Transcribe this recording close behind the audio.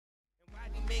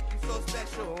make you so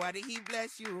special? Why did he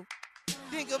bless you?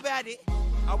 Think about it.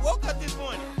 I woke up this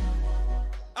morning.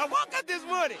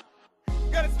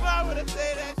 Got a smile when I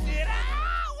say that shit.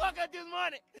 I woke up this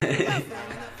morning.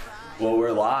 Well,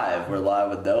 we're live. We're live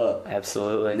with Noah.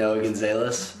 Absolutely. Noah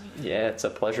Gonzalez. Yeah, it's a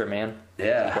pleasure, man.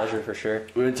 Yeah. It's a pleasure for sure.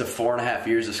 We went to 4.5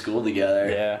 years of school together.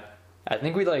 Yeah. I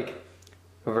think we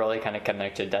really kind of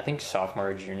connected, I think sophomore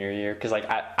or junior year, because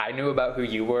I knew about who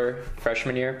you were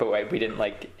freshman year, but we didn't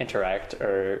interact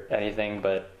or anything,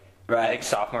 but Right. I think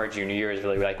sophomore or junior year is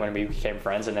really when we became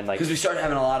friends, and then Because we started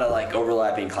having a lot of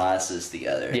overlapping classes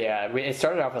together. yeah, it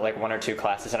started off with 1 or 2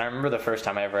 classes, and I remember the first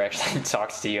time I ever actually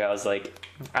talked to you, I was I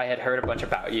had heard a bunch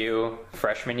about you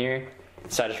freshman year,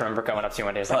 so I just remember coming up to you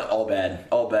one day, I was like, All bad.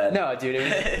 no, dude,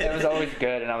 it was always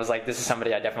good, and I was like, this is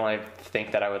somebody I definitely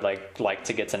think that I would like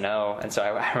to get to know, and so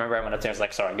I remember I went up to him, I was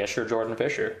like, so I guess you're Jordan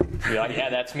Fisher. You're like, yeah,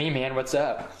 that's me, man, what's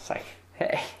up? It's like,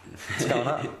 hey, what's going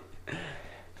on?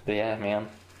 But yeah, man,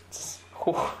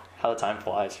 how the time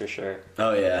flies for sure.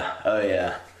 Oh yeah.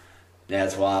 Yeah,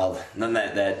 it's wild. And then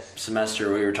that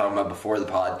semester we were talking about before the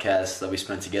podcast that we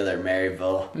spent together at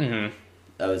Maryville. Mm-hmm.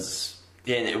 That was...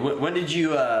 Yeah, when did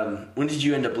you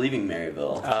end up leaving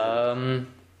Maryville?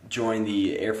 Join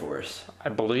the Air Force. I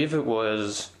believe it would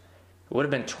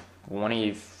have been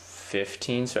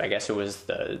 2015, so I guess it was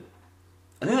I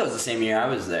think that was the same year I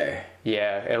was there.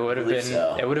 yeah, it would have been,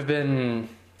 so. It would have been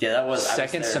Yeah, that was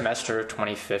second I was there. semester of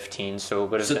 2015, so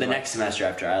it would have So been the next semester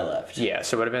after I left. yeah,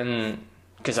 so it would have been,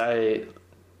 because I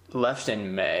left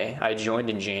in May, I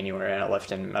joined in January, and I left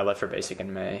for basic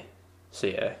in May, so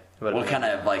yeah. What kind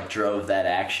of drove that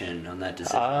action on that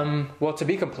decision? Well, to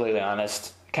be completely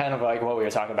honest, kind of like what we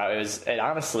were talking about, it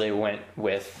honestly went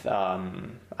with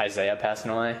Isaiah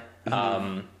passing away.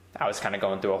 Mm-hmm. I was kind of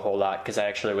going through a whole lot because I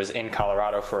actually was in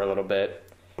Colorado for a little bit,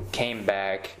 came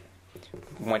back,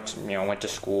 went to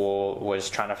school, was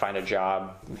trying to find a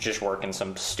job, just working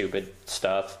some stupid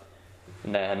stuff,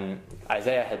 and then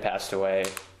Isaiah had passed away.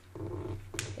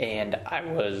 And I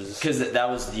was... Because that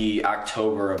was the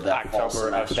October of that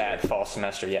fall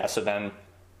semester, yeah. So then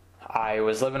I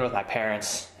was living with my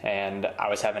parents, and I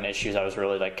was having issues. I was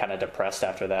really kind of depressed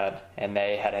after that, and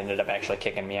they had ended up actually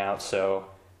kicking me out. So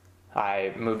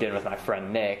I moved in with my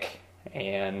friend Nick,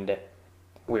 and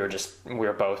we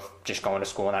were both just going to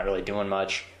school, not really doing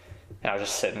much. And I was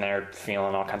just sitting there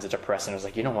feeling all kinds of depressed, and I was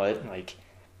like, you know what,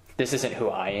 this isn't who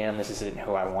I am. This isn't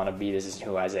who I want to be. This isn't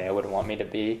who Isaiah would want me to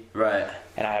be. Right.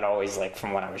 And I had always,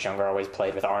 from when I was younger, always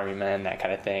played with Army men, that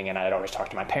kind of thing. And I had always talked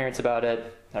to my parents about it.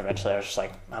 And eventually I was just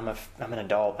like, I'm an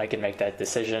adult. I can make that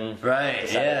decision.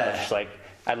 Right, yeah. I was just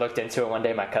I looked into it one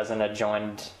day. My cousin had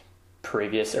joined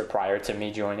prior to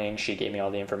me joining. She gave me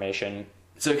all the information.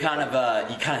 So you kind of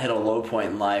hit a low point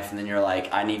in life, and then you're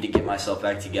like, I need to get myself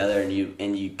back together, and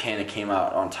you kind of came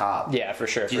out on top. Yeah, for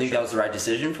sure. Do you think that was the right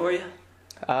decision for you?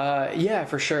 Yeah,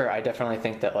 for sure. I definitely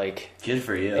think that good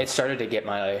for you. It started to get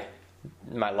my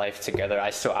life together.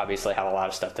 I still obviously have a lot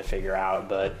of stuff to figure out,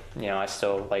 but I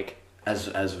still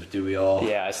as do we all.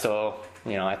 Yeah, I still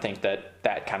I think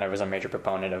that kind of was a major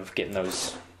proponent of getting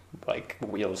those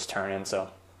wheels turning. So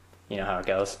you know how it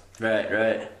goes.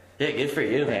 Right. Yeah, good for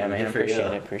you, man. Yeah,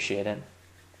 man, Appreciate it.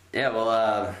 Yeah,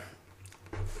 well,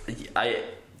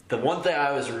 the one thing I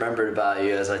always remembered about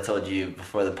you, as I told you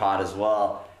before the pod as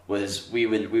well, was we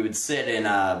would sit in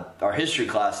our history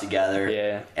class together,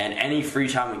 yeah. And any free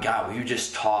time we got, we would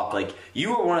just talk.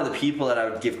 You were one of the people that I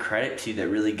would give credit to that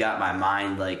really got my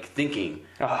mind thinking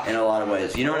in a lot of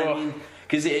ways. You know what I mean?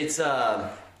 Because it's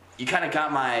you kind of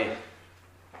got my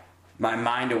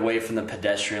mind away from the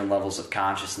pedestrian levels of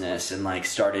consciousness and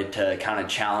started to kind of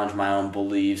challenge my own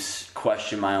beliefs,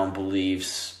 question my own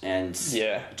beliefs, and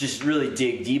just really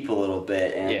dig deep a little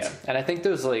bit. And I think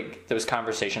those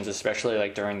conversations, especially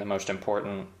during the most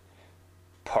important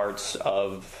parts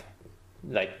of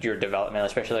your development,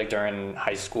 especially during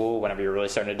high school, whenever you're really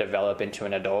starting to develop into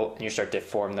an adult and you start to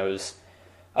form those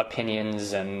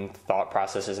opinions and thought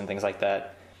processes and things like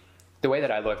that. The way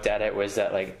that I looked at it was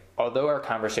that although our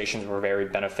conversations were very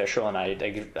beneficial and I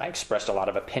expressed a lot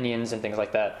of opinions and things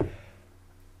like that,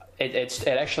 it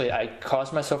actually, I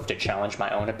caused myself to challenge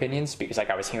my own opinions because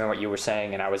I was hearing what you were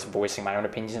saying and I was voicing my own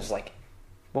opinions. It was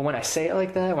well, when I say it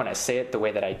like that, when I say it the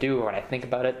way that I do, or when I think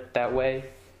about it that way,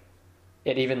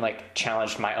 it even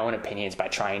challenged my own opinions by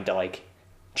trying to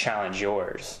challenge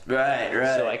yours. Right.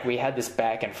 So we had this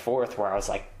back and forth where I was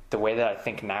the way that I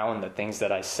think now and the things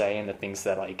that I say and the things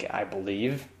that I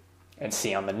believe and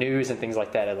see on the news and things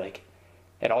like that,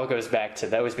 it all goes back to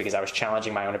those because I was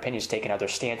challenging my own opinions, taking other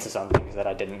stances on things that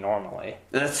I didn't normally.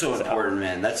 That's so important,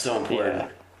 man. That's so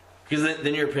important. Because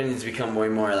then your opinions become way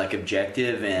more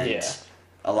objective and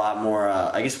a lot more,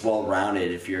 I guess,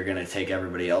 well-rounded if you're gonna take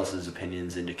everybody else's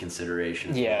opinions into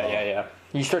consideration. Yeah.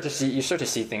 You start to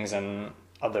see things in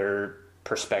other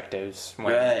perspectives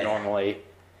when normally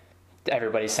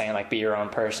everybody's saying like be your own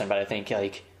person, but I think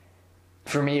like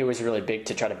for me it was really big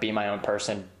to try to be my own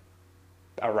person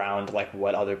around like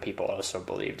what other people also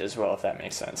believed as well, if that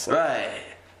makes sense. Right.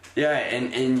 Yeah,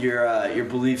 and your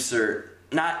beliefs are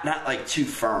not like too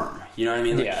firm. You know what I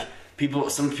mean?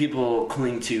 Like, some people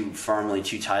cling too firmly,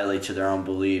 too tightly to their own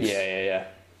beliefs. Yeah.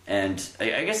 And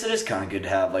I guess it is kind of good to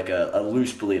have like a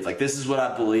loose belief. Like, this is what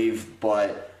I believe,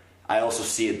 but I also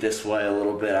see it this way a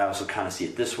little bit. I also kind of see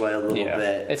it this way a little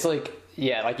bit. It's like,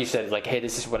 like you said, like, hey,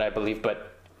 this is what I believe,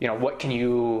 but you know, what can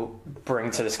you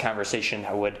bring to this conversation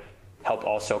that would help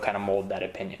also kind of mold that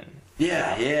opinion?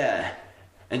 Yeah.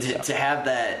 And to have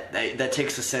that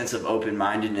takes a sense of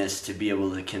open-mindedness to be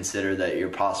able to consider that you're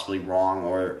possibly wrong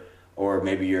or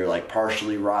maybe you're like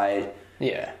partially right.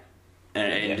 Yeah.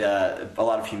 And a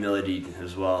lot of humility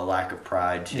as well, a lack of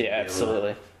pride. Yeah,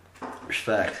 absolutely.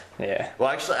 Respect. Yeah. Well,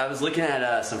 actually, I was looking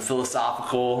at some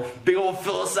big old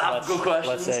philosophical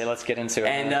questions. Let's get into it.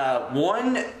 And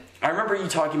one, I remember you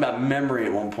talking about memory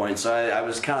at one point, so I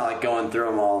was kind of like going through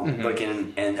them all,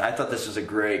 looking, and I thought this was a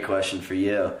great question for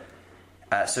you.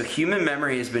 So human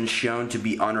memory has been shown to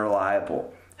be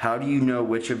unreliable. How do you know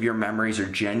which of your memories are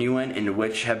genuine and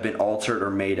which have been altered or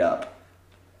made up?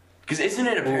 Because isn't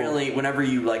it apparently whenever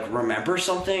you like remember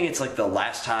something, it's like the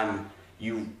last time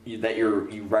you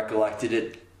recollected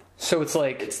it. So it's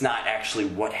like it's not actually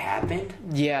what happened.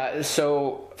 Yeah.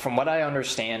 So from what I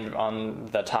understand on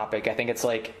the topic, I think it's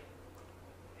like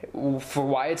for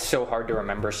why it's so hard to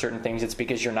remember certain things. It's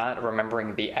because you're not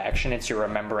remembering the action; it's you're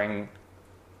remembering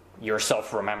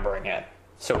yourself remembering it.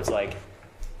 So it's like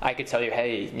I could tell you,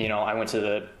 hey, you know, I went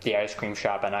to the ice cream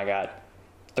shop and I got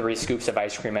 3 scoops of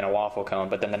ice cream and a waffle cone,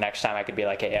 but then the next time I could be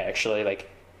like, hey, actually, like,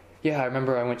 yeah, I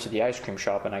remember I went to the ice cream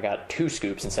shop and I got 2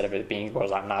 scoops instead of it being,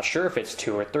 well, I'm not sure if it's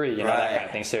 2 or 3, you know, that kind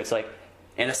of thing. So it's like,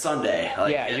 and a Sunday.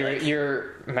 Like,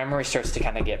 your memory starts to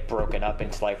kind of get broken up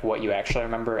into like what you actually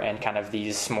remember and kind of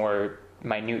these more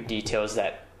minute details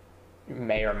that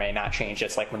may or may not change.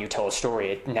 It's like when you tell a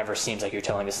story, it never seems like you're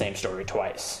telling the same story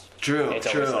twice. True.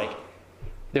 Always like,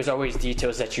 there's always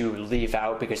details that you leave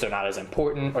out because they're not as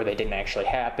important or they didn't actually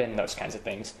happen, those kinds of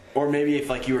things. Or maybe if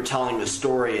like you were telling the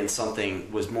story and something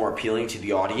was more appealing to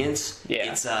the audience,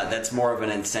 it's that's more of an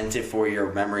incentive for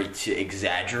your memory to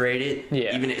exaggerate it.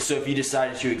 Yeah. So if you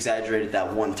decided to exaggerate it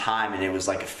that one time and it was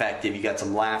like effective, you got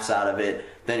some laughs out of it,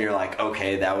 then you're like,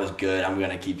 okay, that was good. I'm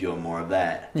going to keep doing more of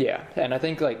that. Yeah. And I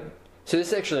think like, so this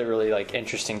is actually a really like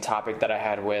interesting topic that I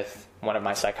had with one of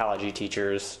my psychology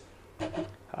teachers.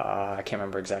 I can't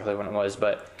remember exactly when it was,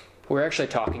 but we're actually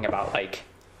talking about like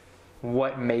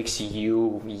what makes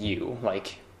you you,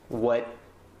 like what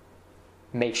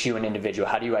makes you an individual.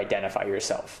 How do you identify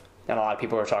yourself? And a lot of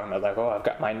people are talking about like, oh, I've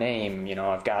got my name, you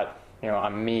know,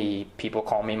 I'm me, people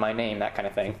call me my name, that kind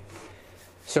of thing.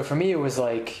 So for me, it was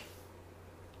like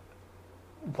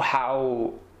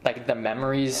how, like the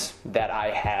memories that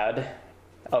I had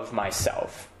of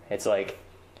myself. It's like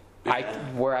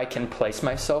where I can place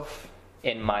myself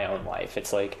in my own life.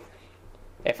 It's like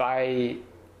if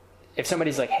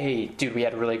somebody's like, hey dude, we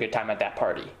had a really good time at that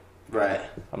party, right?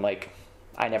 I'm like,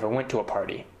 I never went to a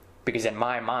party because in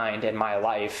my mind, in my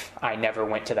life, I never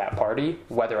went to that party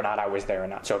whether or not I was there or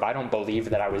not. So if I don't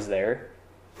believe that I was there,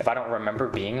 if I don't remember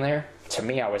being there, to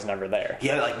me I was never there.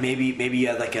 Yeah, like maybe you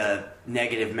had like a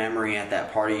negative memory at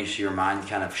that party, so your mind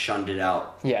kind of shunned it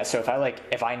out. Yeah, so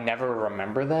if I never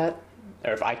remember that,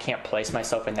 or if I can't place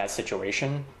myself in that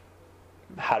situation,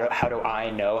 how do I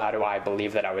know? How do I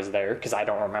believe that I was there? Because I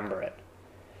don't remember it.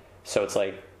 So it's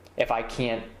like, if I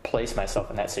can't place myself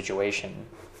in that situation,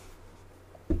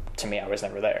 to me, I was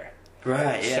never there.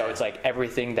 Right, yeah. So it's like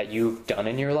everything that you've done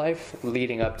in your life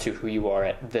leading up to who you are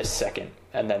at this second,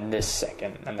 and then this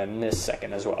second, and then this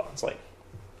second as well. It's like...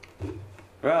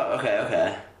 Oh,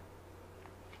 okay.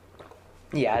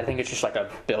 Yeah, I think it's just like a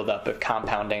build-up of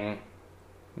compounding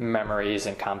memories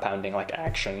and compounding like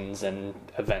actions and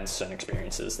events and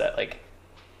experiences that like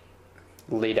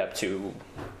lead up to,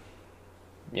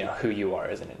 you know, who you are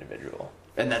as an individual.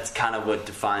 And that's kind of what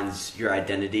defines your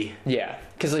identity. Yeah,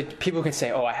 because like people can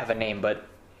say, oh, I have a name, or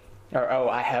oh,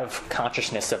 I have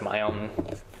consciousness of my own,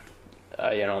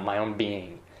 my own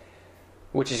being,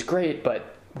 which is great.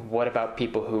 But what about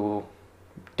people who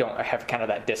don't have kind of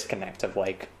that disconnect of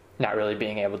like not really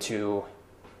being able to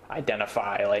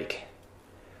identify like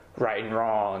right and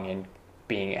wrong and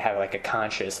have like a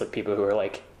conscious, like people who are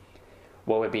like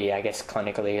what would be, I guess,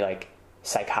 clinically like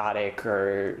psychotic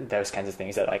or those kinds of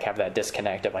things that like have that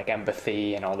disconnect of like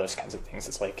empathy and all those kinds of things.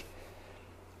 It's like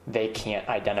they can't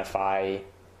identify,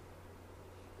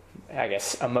 I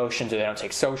guess, emotions, or they don't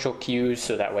take social cues,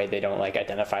 so that way they don't like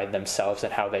identify themselves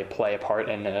and how they play a part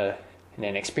in an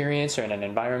experience or in an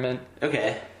environment.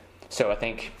 Okay. So I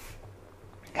think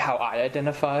how I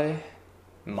identify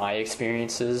my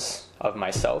experiences of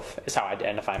myself is how I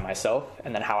identify myself,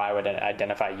 and then how I would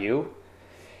identify you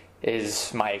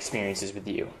is my experiences with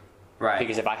you. Right.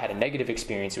 Because if I had a negative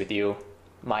experience with you,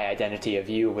 my identity of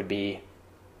you would be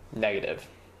negative.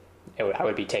 I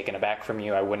would be taken aback from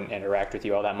you. I wouldn't interact with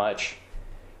you all that much.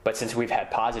 But since we've had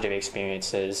positive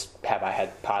experiences, have I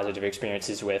had positive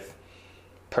experiences with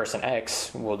person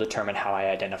X will determine how I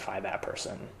identify that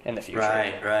person in the future.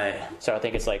 Right. So I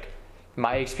think it's like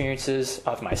my experiences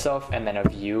of myself and then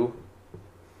of you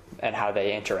and how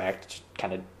they interact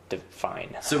kind of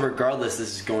define. So regardless,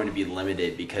 this is going to be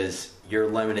limited because you're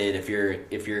limited if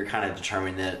you're kind of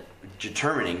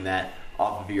determining that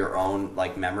off of your own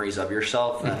like memories of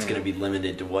yourself. That's going to be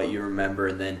limited to what you remember,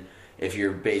 and then if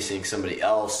you're basing somebody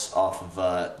else off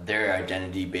of their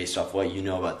identity based off what you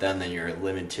know about them, then you're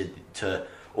limited to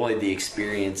only the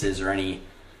experiences or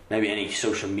maybe any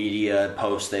social media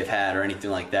posts they've had or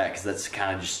anything like that, because that's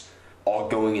kind of just all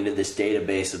going into this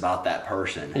database about that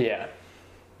person.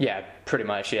 Yeah, pretty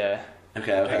much, yeah.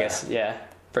 Okay. I guess, yeah,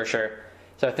 for sure.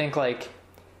 So I think, like,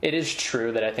 it is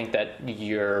true that I think that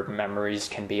your memories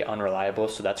can be unreliable,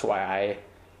 so that's why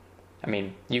I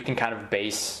mean, you can kind of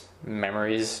base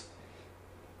memories.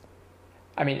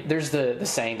 I mean, there's the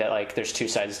saying that, like, there's two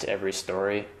sides to every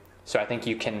story. So I think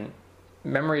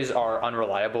memories are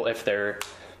unreliable if they're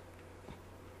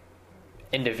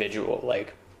individual.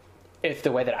 Like, if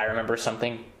the way that I remember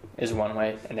something is one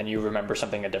way and then you remember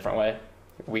something a different way,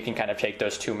 we can kind of take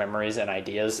those two memories and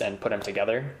ideas and put them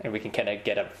together, and we can kind of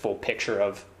get a full picture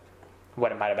of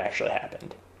what it might have actually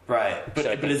happened. Right. But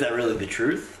is that really the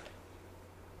truth?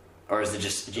 Or is it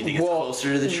just, do you think it's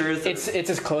closer to the truth? It's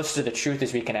as close to the truth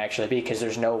as we can actually be, because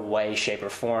there's no way, shape, or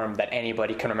form that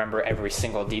anybody can remember every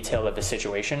single detail of the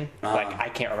situation. Like, I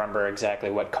can't remember exactly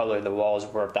what color the walls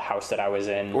were of the house that I was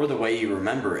in. Or the way you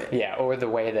remember it. Yeah, or the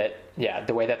way that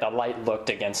the light looked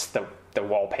against the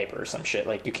wallpaper or some shit.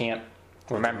 Like, you can't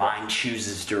remember. Mind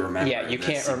chooses to remember. Yeah, you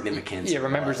can't. Significance. It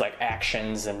remembers like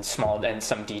actions and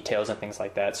some details and things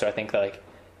like that. So I think like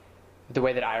the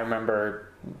way that I remember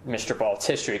Mr. Balt's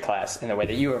history class and the way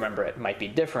that you remember it might be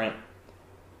different,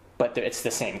 but it's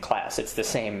the same class. It's the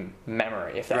same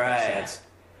memory, if that makes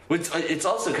sense. It's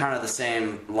also kind of the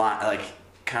same line, like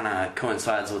kind of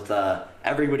coincides with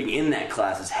everybody in that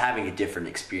class is having a different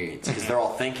experience because they're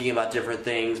all thinking about different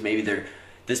things. Maybe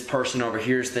this person over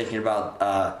here is thinking about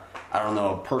a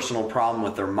personal problem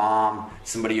with their mom.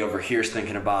 Somebody over here is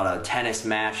thinking about a tennis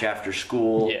match after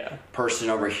school. Yeah. Person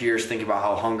over here is thinking about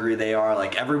how hungry they are.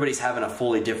 Like, everybody's having a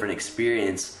fully different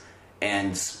experience,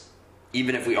 and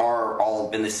even if we are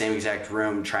all in the same exact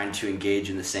room trying to engage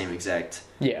in the same exact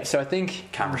so I think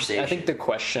conversation. I think the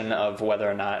question of whether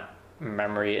or not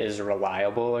memory is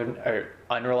reliable or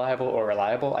unreliable or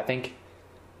reliable, I think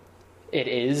it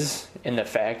is, in the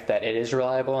fact that it is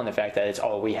reliable and the fact that it's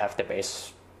all we have to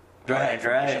base right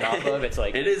off of. It's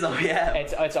like it is all we have.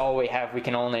 It's all we have. We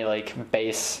can only like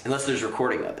base, unless there's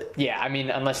recording of it. Yeah, I mean,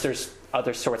 unless there's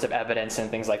other sorts of evidence and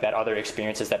things like that, other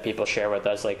experiences that people share with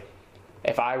us. Like,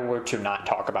 if I were to not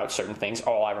talk about certain things,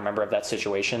 all I remember of that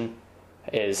situation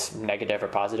is negative or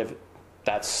positive.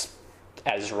 That's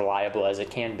as reliable as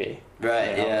it can be. Right.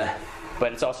 You know? Yeah.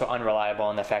 But it's also unreliable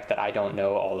in the fact that I don't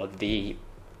know all of the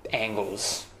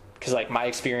angles, because like my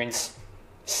experience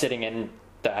sitting in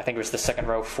I think it was the second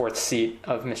row, fourth seat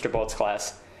of Mr. Bolt's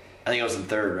class. I think I was in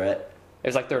third, right? It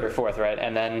was like third or fourth, right?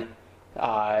 And then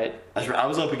I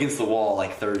was up against the wall,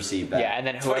 like third seat back. Yeah, and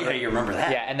then whoever, funny how you remember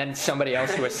that. Yeah, and then somebody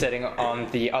else who was sitting on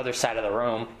the other side of the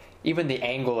room, even the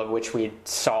angle of which we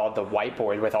saw the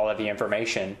whiteboard with all of the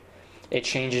information, it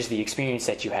changes the experience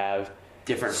that you have.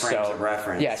 Different frames of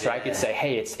reference. Yeah, so I could say,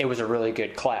 hey, it was a really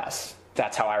good class.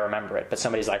 That's how I remember it. But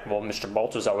somebody's like, well, Mr.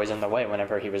 Bolt was always in the way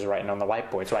whenever he was writing on the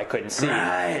whiteboard, so I couldn't see.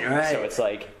 Right. So it's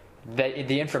like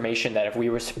the information that if we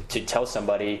were to tell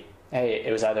somebody, hey, it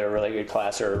was either a really good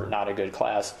class or not a good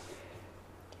class,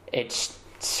 it's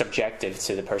subjective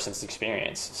to the person's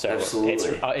experience. So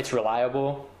absolutely. It's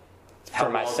reliable for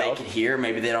myself. Well they can hear.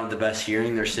 Maybe they don't have the best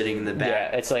hearing. They're sitting in the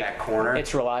back, back corner.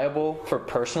 It's reliable for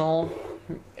personal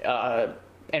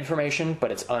information,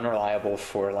 but it's unreliable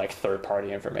for like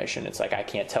third-party information. It's like I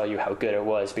can't tell you how good it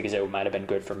was because it might have been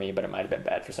good for me, but it might have been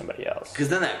bad for somebody else. Because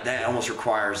then that almost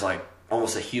requires like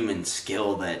almost a human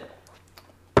skill that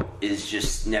is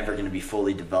just never going to be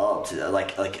fully developed,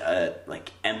 like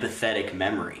empathetic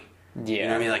memory. Yeah. You know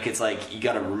what I mean? Like, it's like you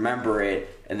got to remember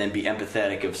it and then be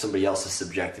empathetic of somebody else's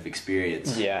subjective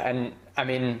experience. Yeah, and I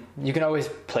mean, you can always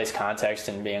place context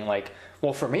in being like,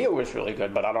 well, for me it was really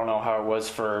good, but I don't know how it was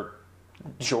for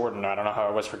Jordan. I don't know how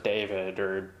it was for David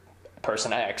or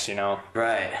person X, you know?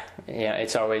 Right. Yeah,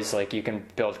 it's always like you can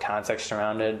build context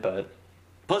around it, but...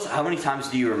 Plus, how many times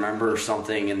do you remember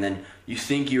something and then you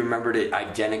think you remembered it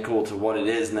identical to what it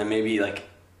is, and then maybe like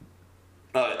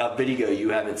a video you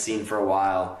haven't seen for a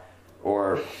while,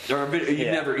 or a video,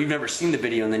 you've never seen the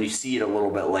video, and then you see it a little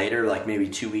bit later, like maybe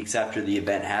 2 weeks after the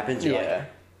event happens. You're like,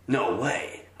 no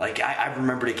way! Like I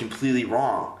remembered it completely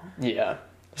wrong. Yeah.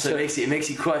 So it makes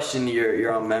you question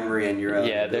your own memory and your own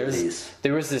abilities.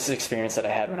 There was this experience that I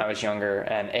had when I was younger,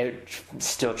 and it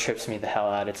still trips me the hell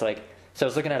out. It's like, so I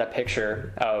was looking at a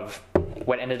picture of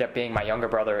what ended up being my younger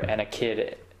brother and a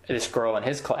kid, this girl in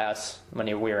his class when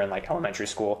we were in like elementary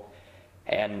school,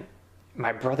 and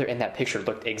my brother in that picture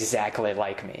looked exactly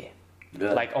like me.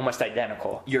 Yeah. Like almost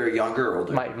identical. You're younger or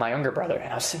older? My younger brother,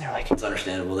 and I was sitting there like, it's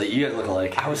understandable that you guys look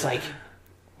alike. I was like,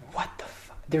 what the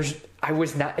fuck? I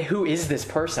was not, who is this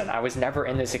person? I was never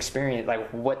in this experience. Like,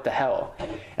 what the hell?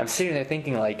 I'm sitting there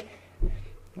thinking, like,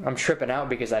 I'm tripping out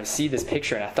because I see this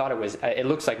picture and I thought it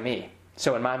looks like me.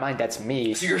 So in my mind, that's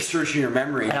me. So you're searching your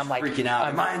memory and I'm like, freaking out.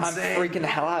 I'm freaking the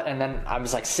hell out. And then I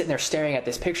was like sitting there staring at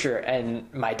this picture,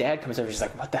 and my dad comes over. He's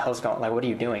like, what the hell's going on? Like, what are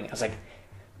you doing? I was like,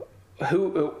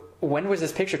 when was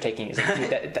this picture taken? He's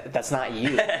like, dude, that's not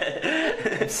you.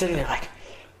 I'm sitting there like,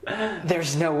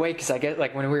 there's no way, because I get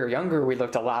like when we were younger we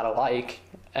looked a lot alike,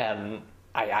 and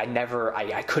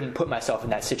I couldn't put myself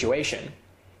in that situation.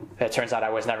 It turns out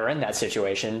I was never in that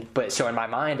situation, but so in my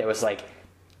mind it was like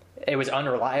it was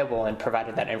unreliable and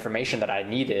provided that information that I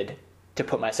needed to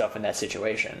put myself in that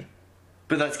situation.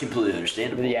 But that's completely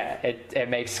understandable. Yeah, it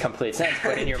makes complete sense.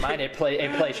 But in your mind it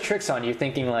plays tricks on you,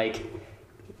 thinking like,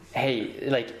 hey,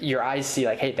 like your eyes see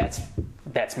like, hey,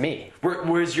 that's me.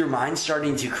 Was your mind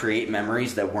starting to create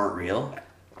memories that weren't real?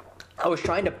 I was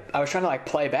trying to like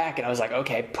play back, and I was like,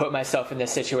 okay, put myself in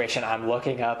this situation. I'm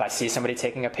looking up, I see somebody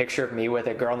taking a picture of me with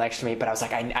a girl next to me, but I was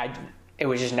like, it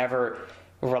was just never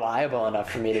reliable enough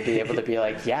for me to be able to be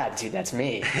like, yeah, dude, that's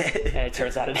me. And it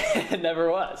turns out it never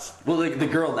was. Well, like the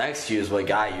girl next to you is what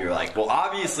got you. You're like, well,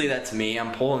 obviously that's me.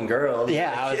 I'm pulling girls.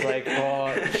 Yeah, I was like, well,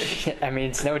 I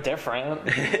mean, it's no different.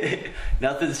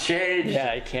 Nothing's changed.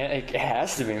 Yeah, it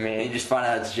has to be me. And you just find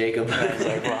out it's Jacob. I was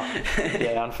like, well,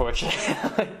 yeah,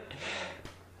 unfortunately.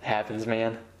 Happens,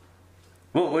 man.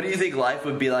 Well, what do you think life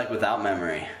would be like without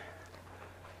memory?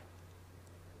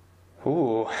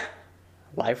 Ooh.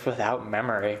 Life without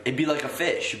memory. It'd be like a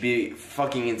fish. It'd be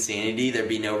fucking insanity. There'd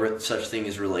be no such thing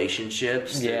as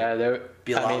relationships. Yeah, there'd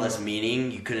be a lot less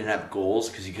meaning. You couldn't have goals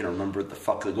because you couldn't remember what the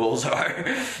fuck the goals are.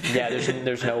 Yeah,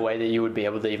 there's no way that you would be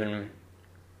able to even.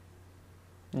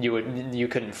 You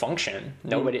couldn't function.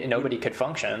 Nobody could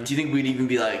function. Do you think we'd even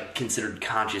be like considered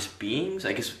conscious beings?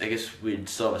 I guess we'd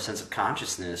still have a sense of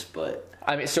consciousness, but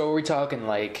I mean, so are we talking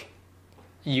like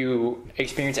you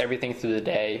experience everything through the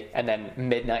day, and then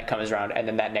midnight comes around, and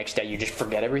then that next day you just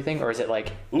forget everything? Or is it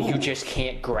like you just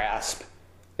can't grasp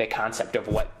the concept of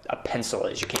what a pencil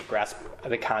is? You can't grasp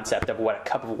the concept of what a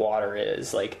cup of water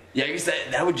is? Like, yeah, I guess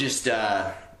that would just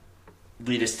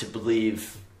lead us to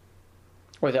believe.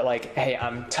 Or that like, hey,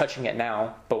 I'm touching it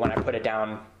now, but when I put it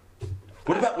down.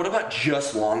 What about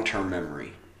just long-term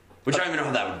memory? Which I don't even know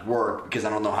how that would work, because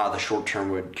I don't know how the short-term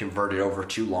would convert it over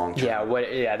to long-term.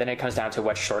 Yeah, then it comes down to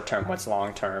what's short-term, what's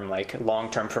long-term. Like,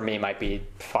 long-term for me might be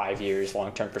 5 years.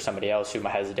 Long-term for somebody else who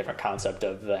has a different concept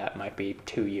of that might be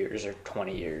 2 years or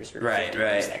 20 years or 50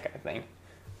 years, that kind of thing.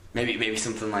 Maybe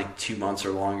something like 2 months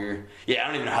or longer. Yeah, I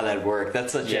don't even know how that'd work.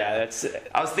 That's such I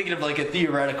was thinking of like a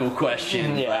theoretical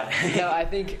question. Yeah. No, I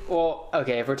think, well,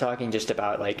 okay, if we're talking just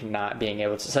about like not being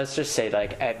able to, so let's just say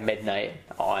like at midnight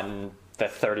on the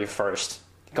 31st,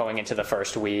 going into the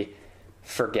 1st, we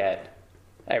forget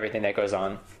everything that goes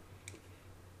on,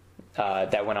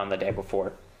 that went on the day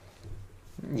before.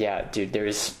 Yeah, dude,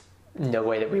 there's no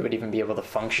way that we would even be able to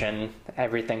function.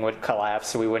 Everything would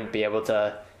collapse. We wouldn't be able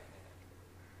to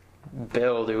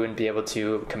build, we wouldn't be able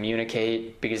to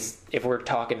communicate, because if we're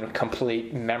talking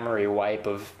complete memory wipe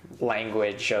of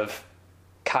language, of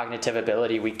cognitive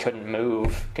ability, we couldn't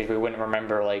move, because we wouldn't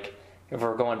remember, like, if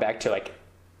we're going back to like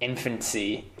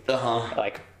infancy,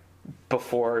 like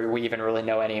before we even really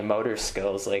know any motor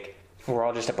skills, like we're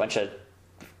all just a bunch of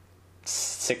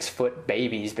 6 foot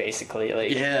babies basically, like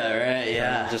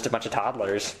just a bunch of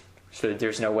toddlers. So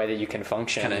there's no way that you can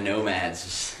function. Kind of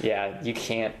nomads. Yeah, you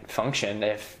can't function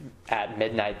if at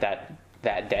midnight that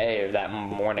that day or that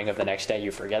morning of the next day,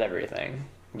 you forget everything.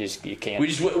 You can't.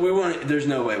 We want. There's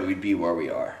no way we'd be where we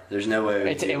are. There's no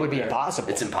way. It would be impossible.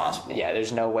 It's impossible. Yeah,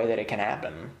 there's no way that it can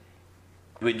happen.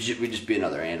 We'd just be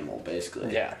another animal,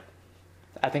 basically. Yeah,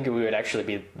 I think we would actually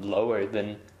be lower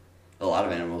than a lot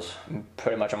of animals.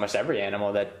 Pretty much almost every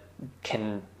animal that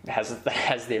has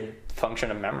the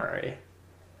function of memory.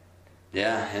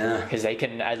 Yeah. Because they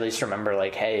can at least remember,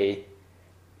 like, hey.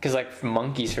 Because, like,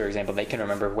 monkeys, for example, they can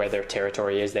remember where their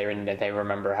territory is. They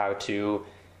remember how to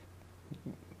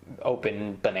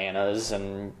open bananas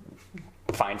and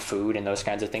find food and those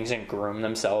kinds of things and groom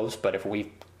themselves. But if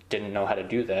we didn't know how to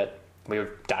do that, we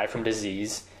would die from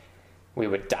disease. We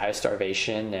would die of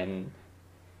starvation, and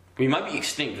we might be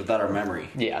extinct without our memory.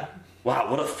 Yeah. Wow,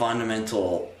 what a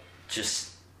fundamental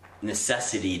just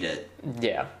necessity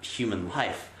to human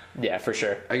life. Yeah, for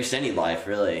sure. Or just any life,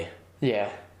 really. Yeah.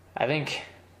 I think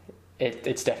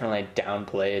it's definitely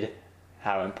downplayed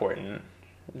how important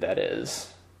that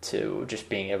is to just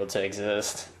being able to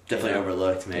exist. Definitely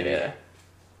overlooked, maybe.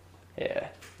 Yeah.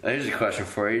 Here's a question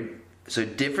for you. So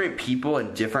different people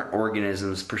and different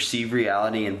organisms perceive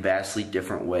reality in vastly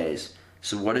different ways.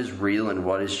 So what is real and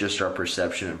what is just our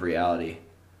perception of reality?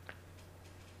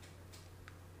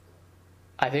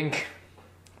 I think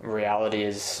reality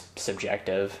is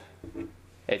subjective.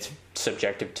 It's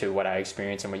subjective to what I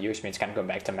experience and what you experience. Kind of going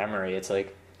back to memory, it's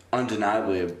like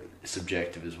undeniably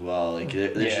subjective as well. Like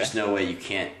there's just no way you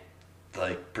can't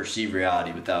like perceive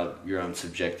reality without your own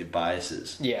subjective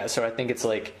biases. Yeah, so I think it's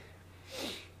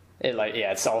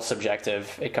it's all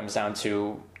subjective. It comes down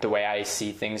to the way I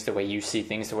see things, the way you see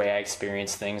things, the way I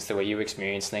experience things, the way you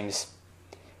experience things.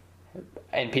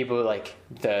 And people like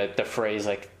the phrase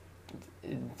like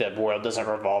the world doesn't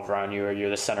revolve around you or you're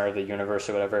the center of the universe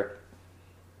or whatever.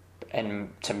 And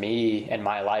to me, in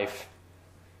my life,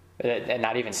 and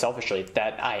not even selfishly,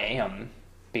 that I am.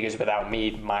 Because without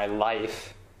me, my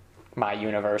life, my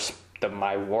universe,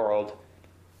 my world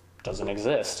doesn't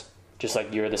exist. Just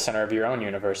like you're the center of your own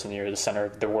universe and you're the center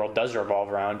of the world does revolve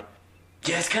around.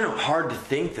 Yeah, it's kind of hard to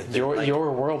think that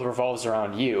your world revolves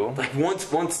around you. Like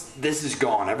once this is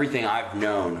gone, everything I've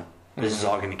known, this is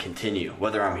all going to continue,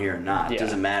 whether I'm here or not. It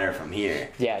doesn't matter if I'm here.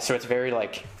 Yeah, so it's very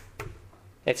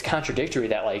it's contradictory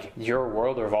that like your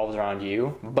world revolves around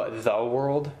you, but the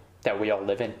world that we all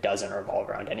live in doesn't revolve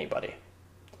around anybody.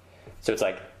 So it's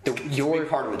like your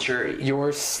part of maturity.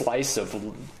 Your slice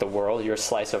of the world, your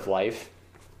slice of life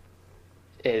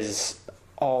is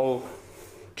all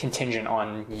contingent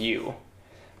on you.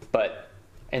 But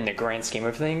in the grand scheme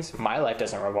of things, my life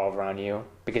doesn't revolve around you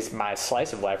because my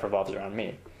slice of life revolves around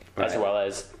me. Right. As well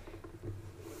as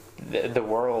the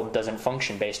world doesn't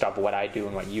function based off what I do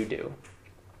and what you do.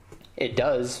 It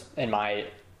does in my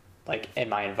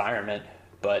environment,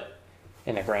 but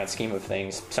in the grand scheme of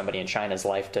things, somebody in China's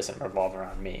life doesn't revolve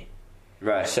around me.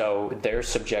 Right. So their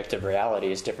subjective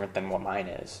reality is different than what mine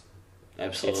is.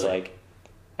 Absolutely. It's like,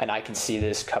 and I can see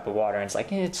this cup of water and it's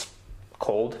like, it's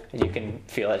cold. And you can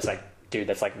feel it. It's like, dude,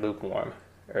 that's like lukewarm.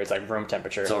 Or it's like room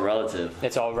temperature. It's all relative.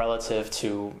 It's all relative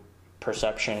to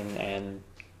perception and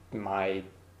my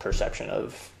perception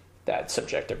of that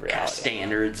subjective reality.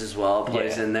 Standards as well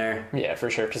plays in there. Yeah,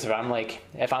 for sure. Because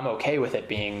if I'm okay with it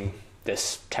being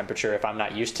this temperature, if I'm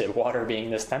not used to water being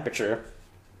this temperature,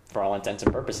 for all intents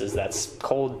and purposes, that's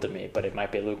cold to me, but it might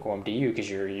be lukewarm to you because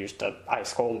you're used to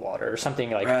ice cold water or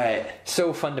something like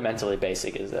so fundamentally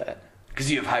basic as that. Because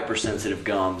you have hypersensitive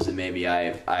gums, and maybe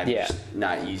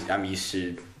I'm used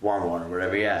to warm water or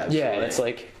whatever. Yeah. Absolutely. Yeah, it's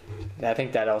like I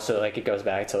think that also like it goes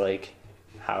back to like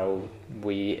how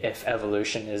if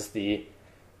evolution is the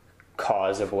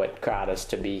cause of what got us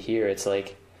to be here, it's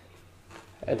like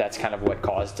that's kind of what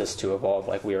caused us to evolve.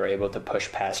 Like we were able to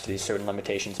push past these certain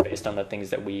limitations based on the things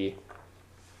that we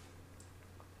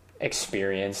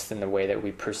experienced and the way that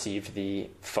we perceived the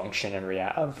function and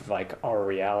of like our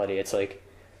reality. It's like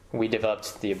we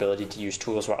developed the ability to use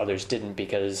tools while others didn't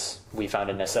because we found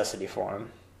a necessity for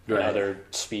them. Right. And other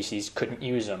species couldn't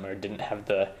use them or didn't have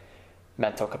the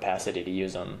mental capacity to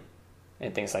use them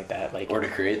and things like that. Like or to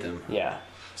create them. Yeah.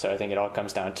 So I think it all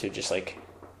comes down to just like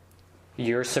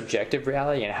your subjective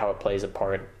reality and how it plays a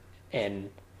part in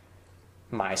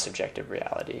my subjective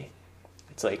reality.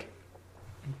 It's like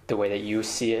the way that you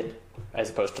see it as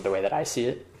opposed to the way that I see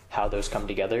it, how those come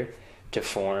together to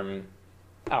form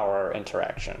our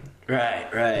interaction.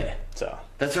 Right. So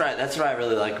that's right. That's what I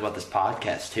really like about this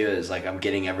podcast too, is like I'm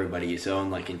getting everybody's own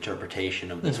like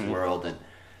interpretation of this world, and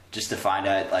just to find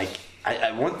out like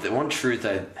I want the one truth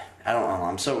I don't know.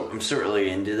 I'm so really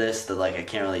into this that like I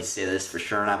can't really say this for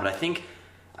sure or not, but I think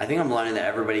I think I'm learning that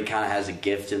everybody kind of has a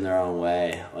gift in their own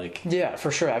way. Like, yeah, for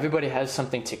sure. Everybody has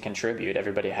something to contribute.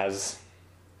 Everybody has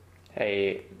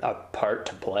a part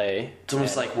to play. It's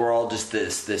almost like we're all just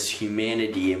this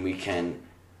humanity, and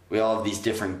we all have these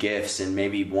different gifts, and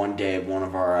maybe one day one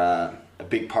of our a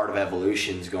big part of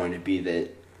evolution is going to be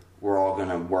that we're all going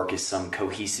to work as some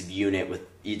cohesive unit with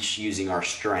each using our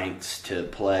strengths to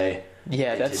play.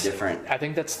 Yeah, that's different. I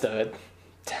think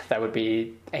that would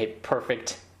be a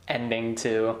perfect ending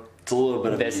to. It's a little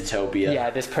bit of a utopia.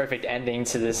 Yeah, this perfect ending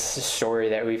to this story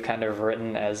that we've kind of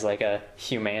written as like a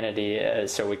humanity,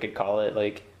 so we could call it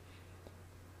like.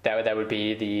 That would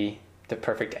be the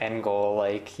perfect end goal,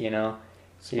 like, you know.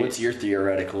 So what's your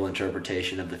theoretical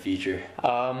interpretation of the future?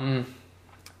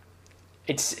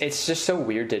 It's just so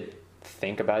weird to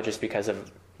think about, just because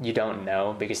of you don't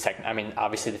know, because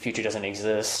obviously the future doesn't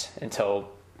exist until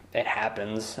it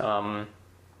happens.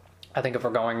 I think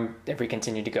if we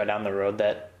continue to go down the road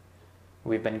that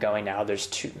we've been going now, there's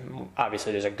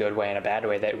a good way and a bad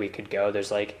way that we could go. There's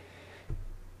like,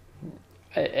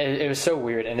 it was so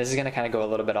weird, and this is going to kind of go a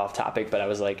little bit off topic, but I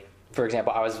was like, for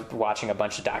example, I was watching a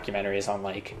bunch of documentaries on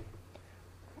like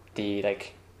the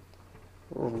like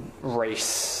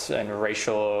race and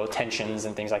racial tensions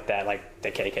and things like that, like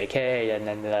the KKK and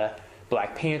then the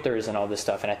Black Panthers and all this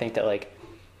stuff. And I think that, like,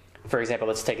 for example,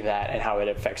 let's take that and how it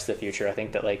affects the future. I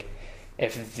think that, like,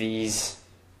 if these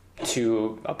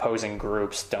two opposing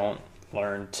groups don't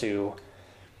learn to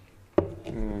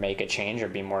make a change or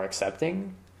be more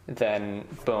accepting, then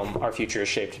boom, our future is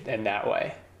shaped in that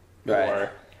way. Right.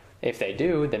 Or if they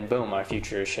do, then boom, our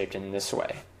future is shaped in this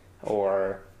way.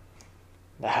 Or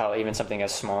how even something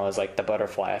as small as like the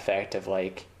butterfly effect of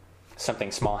like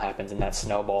something small happens and that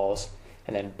snowballs,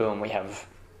 and then boom, we have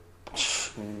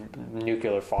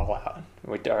nuclear fallout.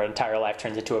 Our entire life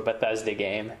turns into a Bethesda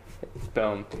game.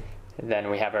 Boom.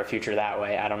 Then we have our future that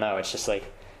way. I don't know. It's just like,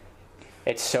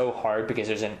 it's so hard because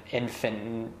there's an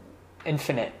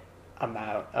infinite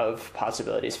amount of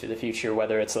possibilities for the future,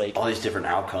 whether it's like all these different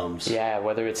outcomes. Yeah,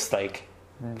 whether it's like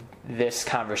this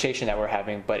conversation that we're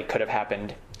having, but it could have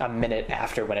happened a minute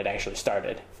after when it actually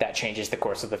started. That changes the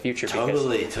course of the future.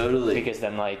 Totally. Because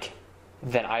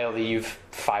then I leave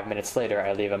 5 minutes later,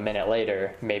 I leave a minute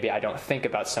later, maybe I don't think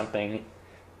about something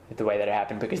the way that it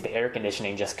happened because the air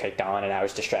conditioning just kicked on and I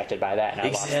was distracted by that and I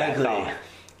lost that thought.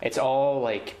 It's all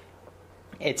like,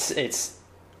 it's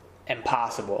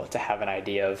impossible to have an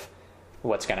idea of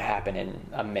what's going to happen in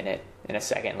a minute, in a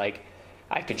second. Like,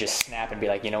 I could just snap and be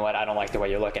like, you know what, I don't like the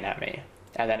way you're looking at me.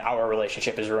 And then our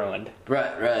relationship is ruined. Right.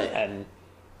 And,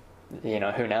 you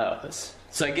know, who knows?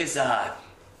 So I guess that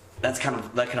kind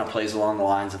of plays along the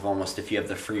lines of almost if you have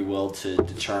the free will to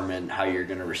determine how you're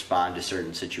going to respond to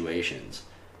certain situations.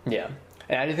 Yeah.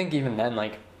 And I think even then,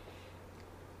 like,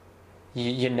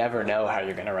 you never know how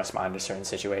you're going to respond to certain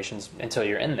situations until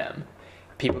you're in them.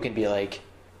 People can be like,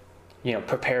 you know,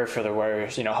 prepare for the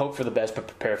worst, you know, hope for the best, but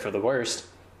prepare for the worst.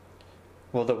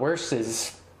 Well, the worst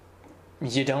is,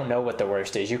 you don't know what the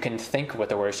worst is. You can think what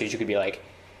the worst is. You could be like,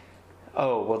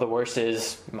 oh, well, the worst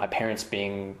is my parents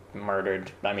being murdered.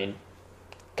 I mean,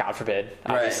 God forbid,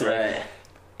 obviously. Right.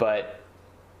 But,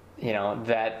 you know,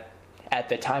 that at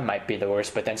the time might be the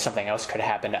worst, but then something else could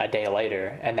happen a day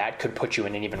later, and that could put you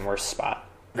in an even worse spot.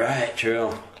 Right,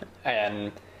 true.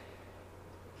 And,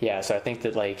 yeah, so I think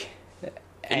that, like...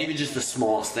 And even just the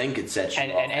smallest thing could set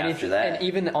you off after that. And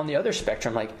even on the other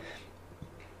spectrum, like,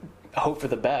 hope for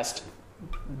the best.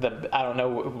 I don't know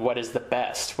what is the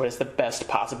best. What is the best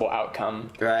possible outcome?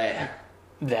 Right.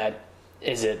 That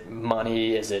is it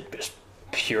money? Is it just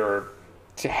pure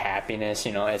happiness?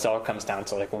 You know, it all comes down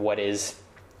to like what is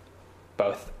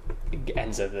both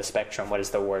ends of the spectrum. What is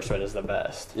the worst? What is the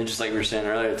best? And just like we were saying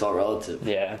earlier, it's all relative.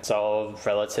 Yeah, it's all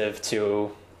relative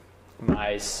to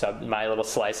my little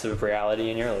slice of reality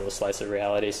and your little slice of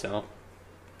reality. So.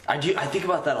 I think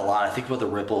about that a lot. I think about the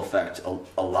ripple effect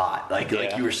a lot. Like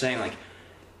you were saying,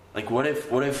 like what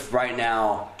if right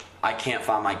now I can't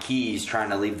find my keys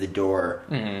trying to leave the door,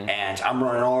 and I'm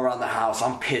running all around the house.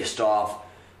 I'm pissed off.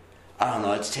 I don't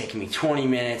know. It's taking me 20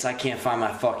 minutes. I can't find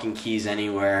my fucking keys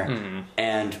anywhere.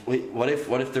 And what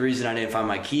if the reason I didn't find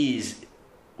my keys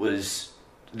was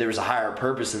there was a higher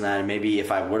purpose in that, and maybe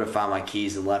if I would have found my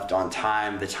keys and left on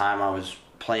time, the time I was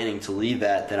planning to leave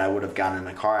at, then I would have gotten in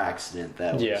a car accident.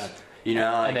 That was, you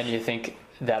know, like, and then you think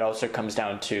that also comes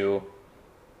down to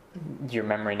your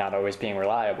memory not always being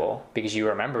reliable because you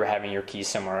remember having your keys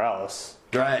somewhere else.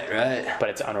 Right. But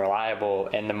it's unreliable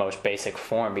in the most basic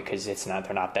form because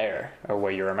they're not there or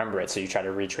where you remember it. So you try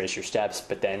to retrace your steps,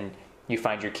 but then you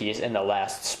find your keys in the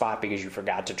last spot because you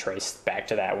forgot to trace back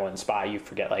to that one spot. You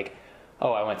forget like,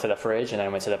 oh, I went to the fridge, and then I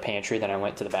went to the pantry, then I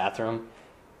went to the bathroom.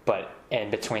 But in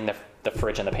between the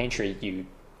fridge and the pantry, you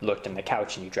looked in the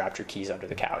couch and you dropped your keys under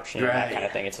the couch. You know, that kind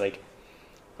of thing. It's like...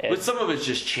 But some of it's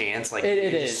just chance. Like, it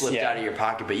just slipped out of your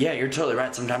pocket. But yeah, you're totally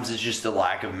right. Sometimes it's just a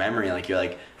lack of memory. Like,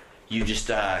 you just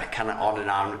kind of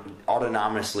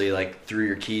autonomously, like, threw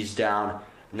your keys down,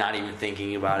 not even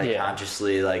thinking about it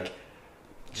consciously, like,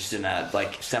 just in that,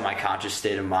 like, semi-conscious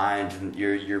state of mind. And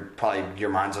you're probably, your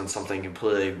mind's on something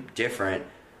completely different,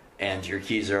 and your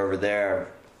keys are over there,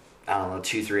 I don't know,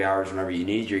 2-3 hours whenever you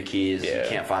need your keys. You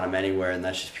can't find them anywhere, and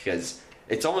that's just because...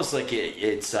 It's almost like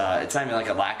it's not even like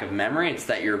a lack of memory. It's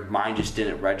that your mind just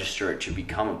didn't register it to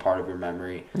become a part of your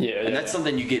memory. And that's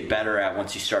something you get better at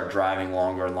once you start driving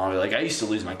longer and longer. Like, I used to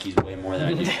lose my keys way more than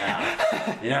I do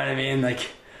now. You know what I mean? Like,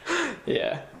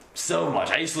 so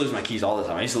much. I used to lose my keys all the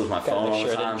time. I used to lose my phone all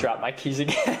the time. I didn't drop my keys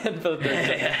again.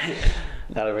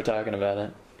 Now that we're talking about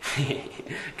it.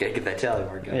 Gotta get that tally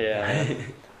mark going.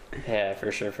 Yeah, for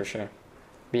sure.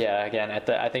 But yeah, again,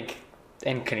 I think...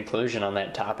 In conclusion on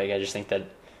that topic, I just think that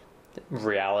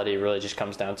reality really just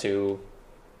comes down to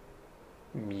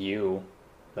you.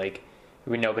 Like,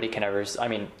 nobody can ever... I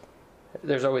mean,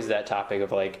 there's always that topic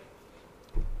of, like,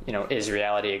 you know, is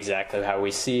reality exactly how we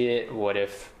see it? What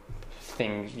if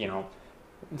things, you know...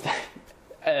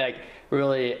 like,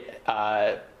 really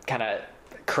kind of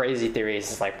crazy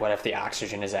theories is, like, what if the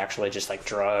oxygen is actually just, like,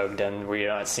 drugged and we're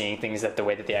not seeing things the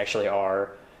way that they actually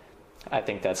are? I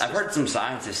think that's... I've heard some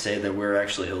scientists say that we're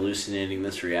actually hallucinating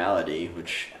this reality,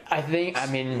 which... I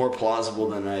mean... more plausible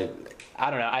than I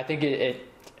don't know. I think it...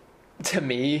 To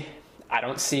me, I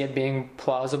don't see it being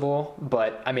plausible,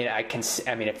 but, I mean,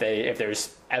 if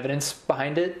there's evidence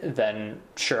behind it, then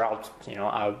sure,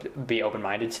 I'll be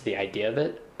open-minded to the idea of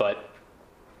it, but...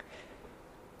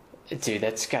 Dude,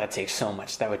 that would take so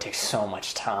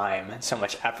much time and so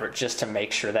much effort just to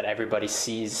make sure that everybody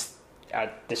sees...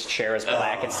 this chair is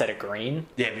black instead of green.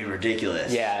 Yeah, it'd be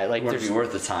ridiculous. Yeah, like, it wouldn't be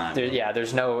worth the time.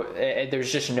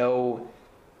 There's just no,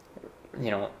 you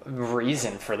know,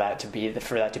 reason for that to be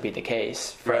the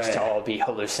case. For us to all be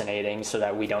hallucinating, so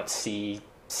that we don't see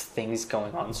things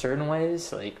going on certain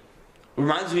ways. Like,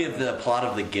 reminds me of the plot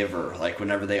of The Giver. Like,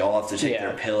 whenever they all have to take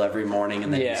their pill every morning,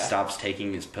 and then he stops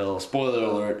taking his pill. Spoiler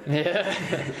alert. Yeah.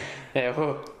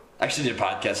 I actually did a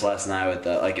podcast last night with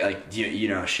you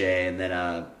know Shay, and then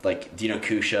do you know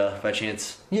Kusha by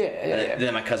chance? Yeah.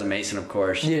 Then my cousin Mason, of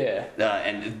course. Yeah.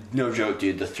 And no joke,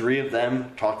 dude, the three of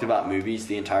them talked about movies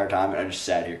the entire time, and I just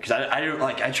sat here because I don't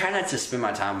I try not to spend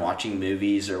my time watching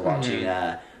movies or watching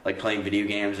like playing video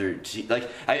games or like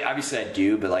I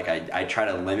do, but like I try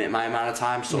to limit my amount of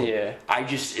time. So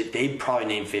they'd probably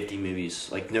name 50 movies.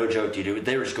 Like, no joke, dude.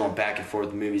 They were just going back and forth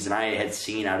with movies, and I had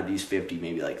seen out of these 50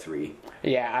 maybe like 3.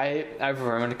 Yeah, I've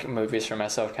ruined movies for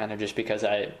myself kind of just because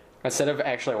instead of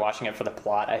actually watching it for the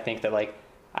plot, I think that, like,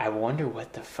 I wonder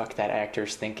what the fuck that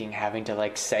actor's thinking, having to,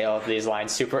 like, say all of these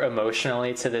lines super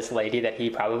emotionally to this lady that he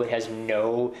probably has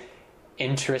no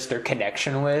interest or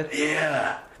connection with.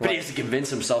 Yeah. But he has to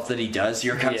convince himself that he does.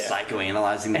 You're kind of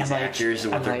psychoanalyzing these actors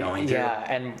and what they're going through. Yeah,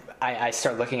 and I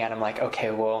start looking at him like,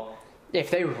 okay, well, if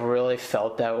they really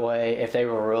felt that way, if they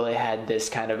really had this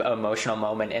kind of emotional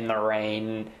moment in the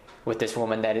rain with this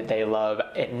woman that they love,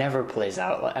 it never plays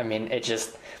out. I mean,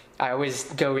 I always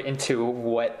go into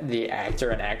what the actor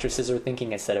and actresses are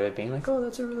thinking instead of it being like, oh,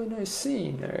 that's a really nice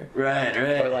scene. Right.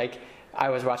 Or like, I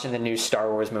was watching the new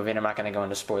Star Wars movie, and I'm not going to go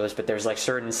into spoilers, but there's like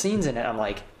certain scenes in it, I'm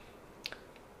like,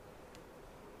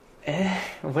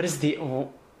 what is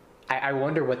I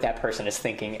wonder what that person is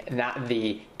thinking, not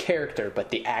the character, but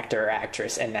the actor or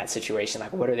actress in that situation.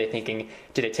 Like, what are they thinking?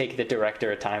 Did it take the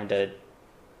director a time to,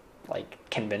 like,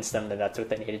 convince them that that's what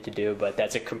they needed to do? But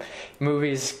that's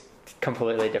movies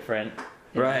completely different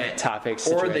topics.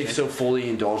 Or they've so fully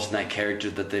indulged in that character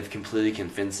that they've completely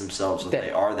convinced themselves that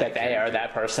they are that character. They are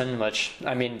that person, which,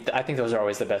 I mean, I think those are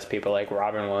always the best people, like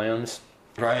Robin Williams.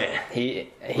 Right. I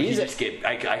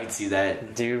can see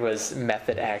that. Dude was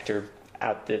method actor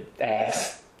out the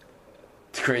ass.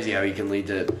 It's crazy how he can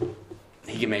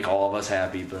make all of us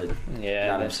happy, but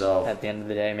not himself. At the end of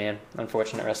the day, man.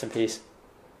 Unfortunate, rest in peace.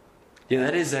 Yeah,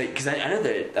 that is, because I know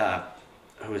that,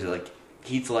 who was it, like,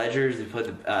 Heath Ledger, he played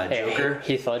the Joker?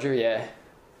 Heath Ledger, yeah.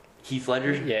 Heath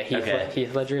Ledger? Yeah,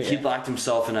 Heath Ledger, yeah. He locked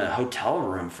himself in a hotel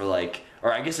room for, like,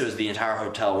 or I guess it was the entire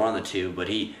hotel, one of the two, but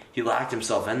he locked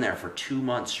himself in there for 2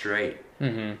 months straight.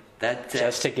 Mm-hmm.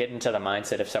 Just to get into the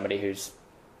mindset of somebody who's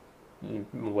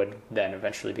would then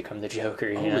eventually become the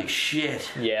Joker. Holy shit.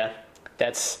 Yeah.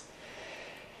 That's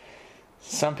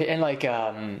some people, and like,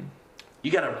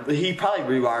 he probably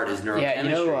rewired his neurochemistry. Yeah, you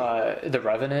know, The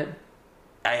Revenant?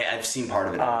 I've seen part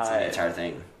of it. I haven't seen the entire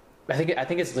thing. I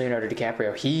think it's Leonardo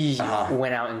DiCaprio. He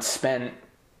went out and spent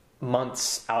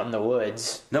months out in the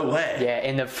woods. No way. Yeah,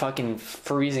 in the fucking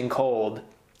freezing cold,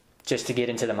 just to get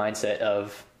into the mindset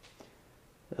of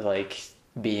like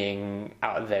being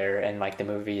out there and like the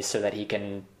movies, so that he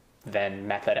can then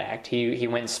method act. He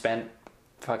went and spent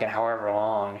fucking however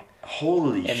long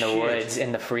Holy in shit. the woods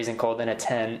in the freezing cold in a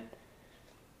tent,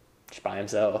 just by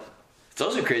himself. It's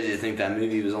also crazy to think that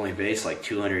movie was only based like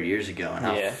 200 years ago, and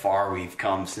how far we've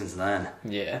come since then.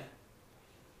 Yeah.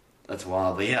 That's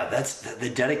wild. But yeah, that's the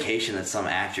dedication that some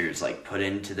actors like put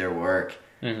into their work.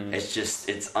 Mm-hmm.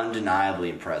 It's undeniably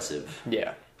impressive.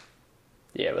 Yeah.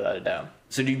 Yeah, without a doubt.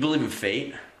 So do you believe in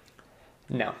fate?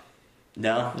 No.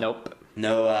 No? Nope.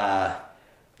 No,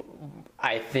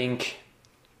 I think...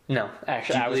 No,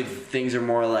 actually, do you believe things are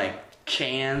more like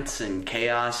chance and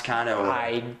chaos, kind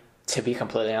of? To be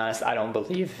completely honest, I don't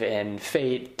believe in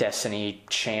fate, destiny,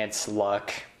 chance,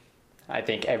 luck. I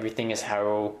think everything is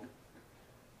how...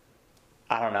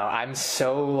 I don't know. I'm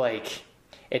so, like...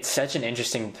 It's such an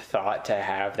interesting thought to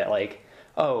have that, like,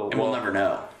 oh... And we'll never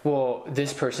know. Well,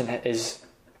 this person is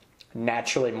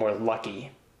naturally more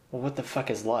lucky. Well, what the fuck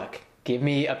is luck? Give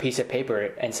me a piece of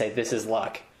paper and say, this is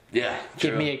luck. Yeah,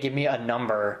 true. Give me a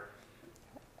number.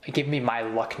 Give me my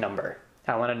luck number.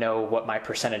 I want to know what my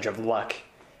percentage of luck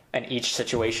in each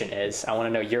situation is. I want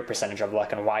to know your percentage of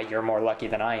luck and why you're more lucky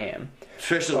than I am.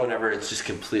 Especially whenever it's just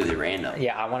completely random.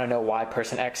 Yeah, I want to know why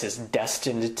person X is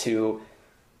destined to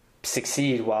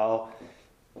succeed while,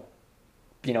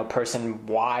 person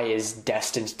Y is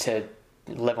destined to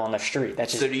live on the street.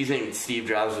 That's just... So do you think Steve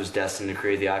Jobs was destined to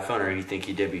create the iPhone, or do you think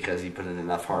he did because he put in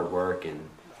enough hard work and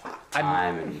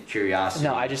time and curiosity?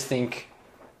 No, I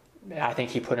think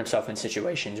he put himself in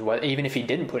situations. Even if he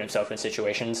didn't put himself in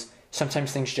situations,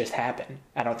 sometimes things just happen.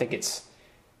 I don't think it's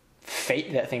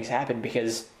fate that things happen,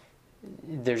 because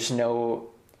there's no...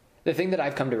 The thing that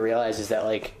I've come to realize is that,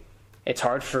 like, it's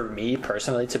hard for me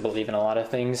personally to believe in a lot of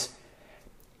things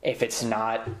if it's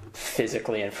not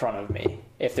physically in front of me.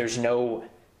 If there's no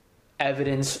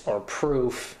evidence or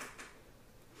proof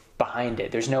behind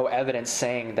it. There's no evidence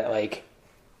saying that, like,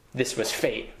 this was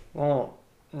fate. Well,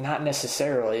 not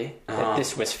necessarily that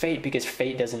this was fate, because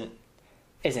fate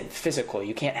isn't physical.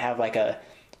 You can't have like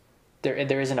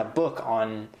there isn't a book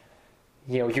on,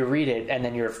 you read it and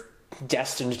then you're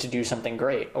destined to do something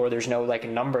great, or there's no like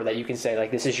number that you can say like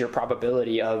this is your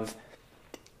probability of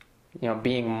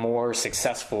being more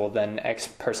successful than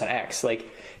person X. Like,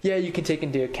 yeah, you can take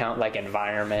into account like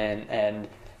environment and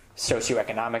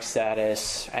socioeconomic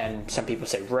status, and some people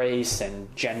say race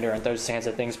and gender and those kinds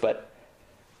of things, but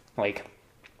like,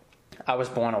 I was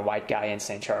born a white guy in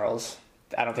St. Charles.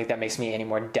 I don't think that makes me any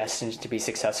more destined to be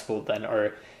successful than,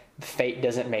 or fate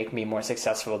doesn't make me more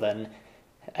successful than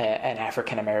an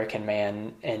African-American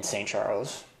man in St.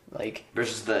 Charles. Like,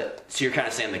 versus so you're kind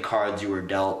of saying the cards you were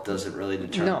dealt doesn't really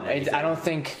determine anything. I don't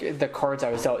think the cards I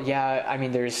was dealt... Yeah, I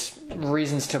mean, there's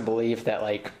reasons to believe that,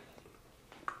 like,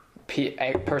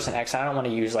 person X, I don't want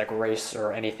to use, like, race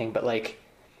or anything, but, like,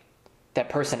 that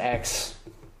person X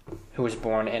who was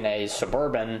born in a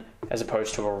suburban as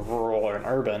opposed to a rural or an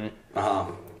urban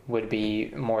would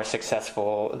be more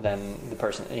successful than the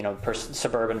person,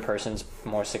 suburban person's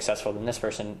more successful than this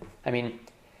person. I mean...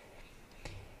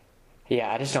 Yeah,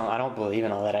 I don't believe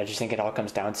in all that. I just think it all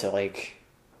comes down to, like,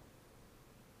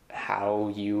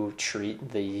 how you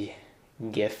treat the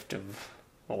gift of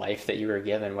life that you were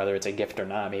given, whether it's a gift or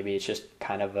not. Maybe it's just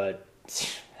kind of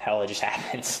hell, it just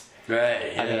happens.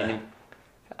 Right, yeah. I mean,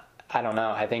 I don't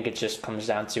know. I think it just comes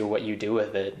down to what you do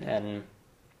with it. And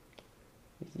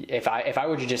if I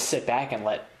were to just sit back and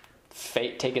let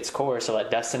fate take its course, or let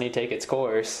destiny take its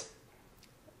course,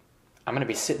 I'm going to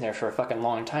be sitting there for a fucking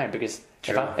long time, because...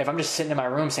 If I'm just sitting in my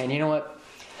room saying, you know what,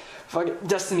 fuck it,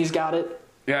 destiny's got it.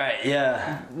 Right,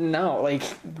 yeah. No, like,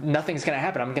 nothing's going to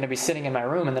happen. I'm going to be sitting in my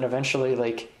room, and then eventually,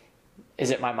 like, is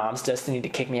it my mom's destiny to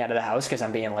kick me out of the house because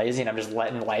I'm being lazy and I'm just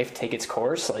letting life take its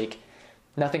course? Like,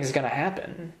 nothing's going to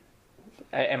happen.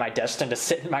 Am I destined to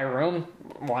sit in my room?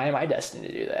 Why am I destined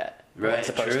to do that? Right, as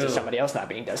opposed to somebody else not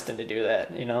being destined to do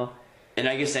that, And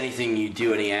I guess anything you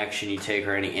do, any action you take,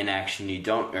 or any inaction you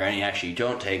don't, or any action you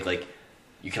don't take, like,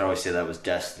 you can always say that was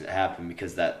destined to happen,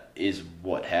 because that is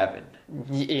what happened.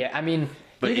 Yeah, I mean,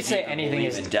 but you can say anything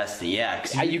is in destiny.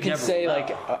 Yeah, you can say know.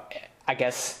 Like, I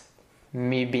guess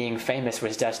me being famous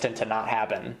was destined to not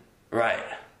happen. Right.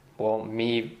 Well,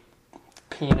 me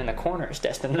peeing in a corner is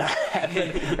destined to not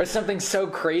happen, or something so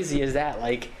crazy as that.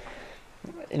 Like,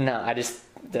 no,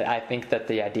 I think that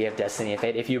the idea of destiny,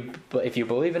 if you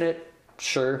believe in it,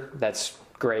 sure, that's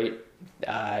great.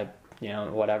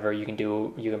 Whatever you can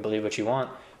do, you can believe what you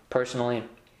want. Personally,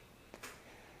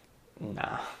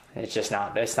 nah, it's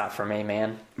not for me,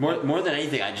 man. More than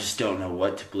anything, I just don't know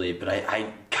what to believe, but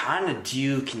I kind of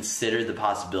do consider the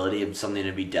possibility of something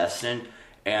to be destined,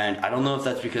 and I don't know if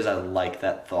that's because I like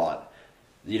that thought.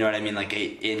 You know what I mean? Like,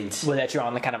 well, that you're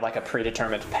on the kind of like a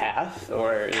predetermined path,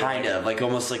 or kind of like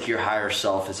almost like your higher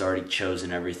self has already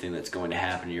chosen everything that's going to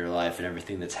happen in your life, and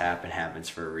everything that's happened happens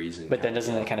for a reason. But then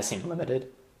doesn't it kind of seem limited?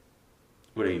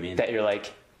 What do you mean? That you're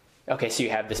like, okay, so you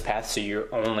have this path, so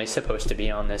you're only supposed to be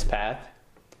on this path.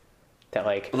 That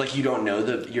like you don't know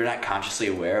you're not consciously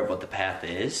aware of what the path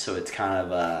is, so it's kind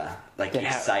of like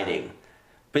exciting.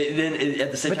 But then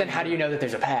at the same time, then how do you know that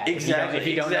there's a path? Exactly. If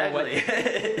you don't know what,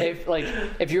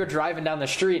 if you're driving down the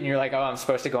street and you're like, oh, I'm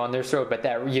supposed to go on this road, but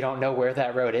that you don't know where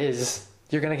that road is,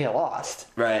 you're gonna get lost.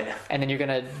 Right. And then you're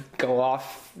gonna go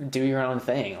off, do your own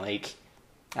thing. Like,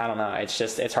 I don't know.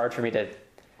 It's hard for me to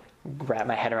wrap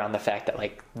my head around the fact that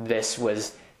like this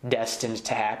was destined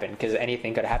to happen, because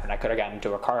anything could happen. I could have gotten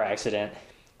into a car accident.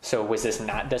 So was this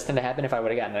not destined to happen if I would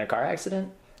have gotten in a car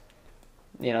accident?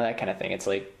 You know, that kind of thing. It's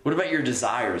like... What about your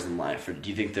desires in life? Or do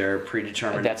you think they're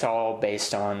predetermined? That's all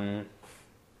based on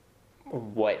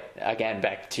what, again,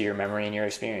 back to your memory and your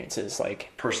experiences.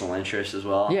 Like personal interest as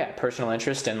well? Yeah, personal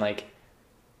interest. And, like,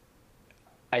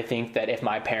 I think that if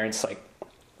my parents, like,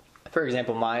 for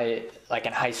example,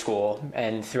 in high school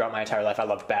and throughout my entire life, I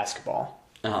loved basketball.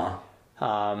 Uh-huh.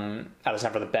 I was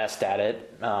never the best at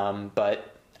it,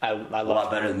 but I loved... A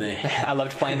lot better than me. I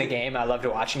loved playing the game. I loved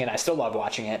watching it. I still love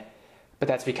watching it. But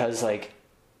that's because, like,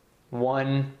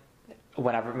 when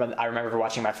I remember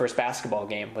watching my first basketball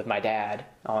game with my dad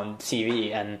on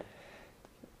TV, and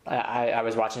I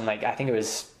was watching, like, I think it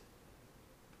was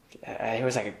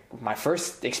like my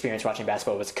first experience watching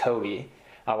basketball was Kobe.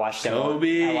 I watched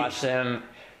him,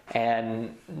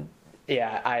 and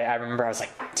yeah, I remember I was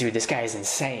like, dude, this guy is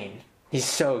insane. He's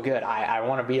so good. I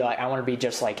want to be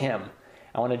just like him.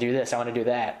 I want to do this. I want to do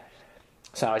that.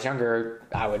 So when I was younger,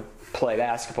 I would play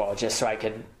basketball just so I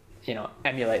could,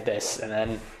 emulate this. And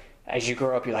then as you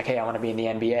grow up, you're like, hey, I want to be in the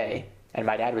NBA. And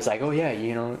my dad was like, oh yeah,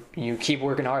 you keep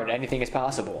working hard. Anything is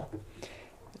possible.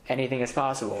 Anything is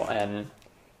possible. And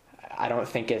I don't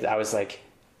think I was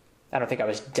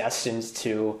destined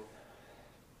to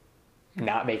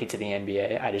not make it to the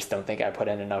NBA. I just don't think I put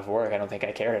in enough work. I don't think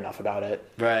I cared enough about it.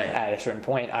 Right. At a certain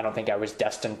point, I don't think I was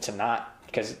destined to not,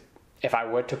 because if I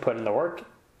were to put in the work,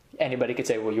 anybody could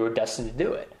say, well, you were destined to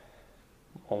do it.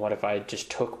 Well, what if I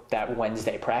just took that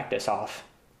Wednesday practice off,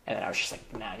 and then I was just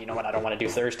like, nah, you know what? I don't want to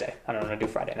do Thursday. I don't want to do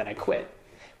Friday. And then I quit.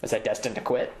 Was I destined to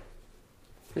quit?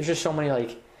 There's just so many,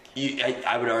 like...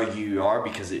 I would argue you are,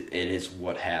 because it is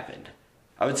what happened.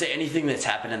 I would say anything that's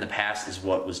happened in the past is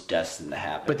what was destined to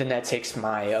happen. But then that takes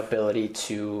my ability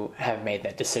to have made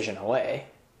that decision away.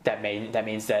 That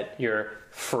means that your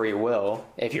free will,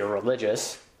 if you're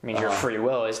religious, means your free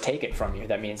will is taken from you.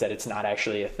 That means that it's not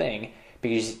actually a thing,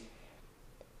 because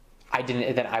I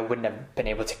wouldn't have been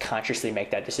able to consciously make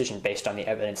that decision based on the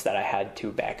evidence that I had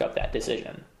to back up that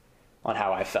decision on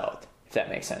how I felt, if that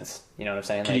makes sense. You know what I'm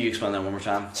saying? Can you explain that one more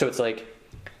time? So it's like,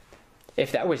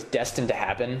 if that was destined to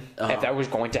happen, if that was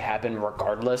going to happen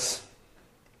regardless,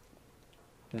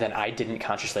 then I didn't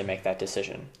consciously make that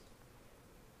decision.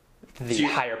 The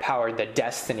higher power, the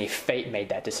destiny, fate made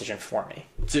that decision for me.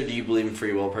 So do you believe in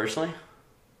free will personally?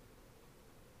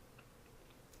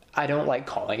 I don't like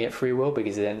calling it free will,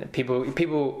 because then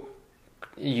people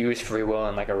use free will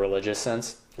in like a religious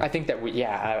sense. I think that really?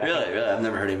 I've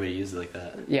never heard anybody use it like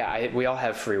that. Yeah, we all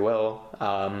have free will.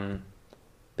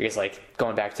 Because, like,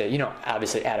 going back to,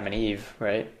 obviously Adam and Eve,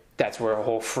 right? That's where a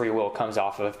whole free will comes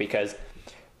off of, because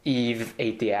Eve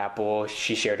ate the apple.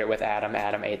 She shared it with Adam.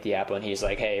 Adam ate the apple, and he's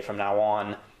like, hey, from now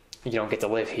on, you don't get to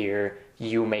live here.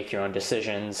 You make your own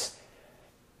decisions.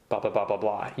 Blah, blah, blah, blah,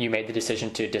 blah. You made the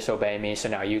decision to disobey me, so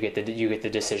now you get the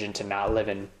decision to not live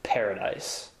in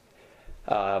paradise.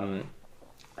 And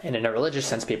in a religious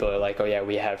sense, people are like, oh, yeah,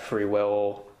 we have free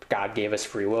will. God gave us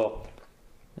free will.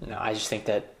 No, I just think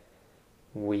that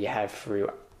we have free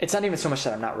will. It's not even so much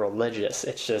that I'm not religious.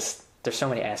 It's just, there's so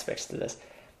many aspects to this.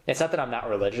 It's not that I'm not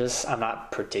religious. I'm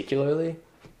not particularly.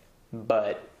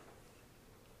 But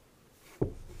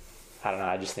I don't know.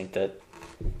 I just think that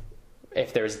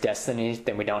if there's destiny,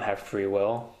 then we don't have free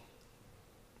will.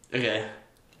 Okay.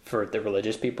 For the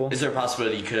religious people. Is there a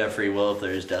possibility you could have free will if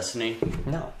there is destiny?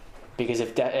 No. Because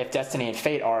if destiny and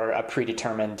fate are a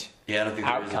predetermined I don't think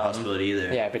there's a possibility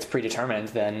either. Yeah, if it's predetermined,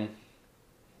 then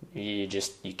you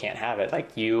can't have it. Like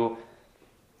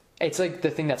it's like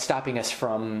the thing that's stopping us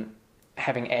from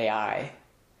having AI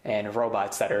and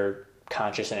robots that are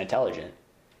conscious and intelligent,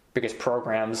 because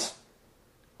programs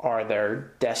are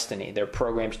their destiny. They're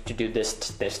programmed to do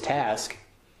this task,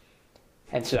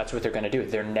 And so that's what they're going to do.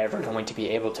 They're never going to be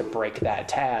able to break that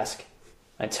task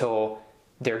until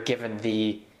they're given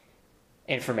the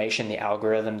information, the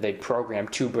algorithm they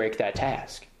programmed to break that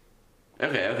task.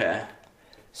 Okay.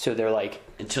 So they're like...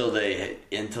 Until they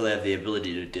have the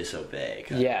ability to disobey.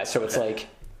 Yeah, so it's like,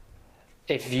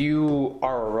 if you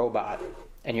are a robot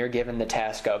and you're given the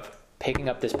task of picking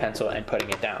up this pencil and putting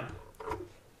it down,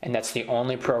 and that's the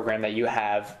only program that you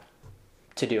have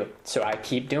to do. So I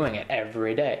keep doing it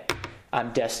every day.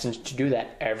 I'm destined to do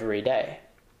that every day.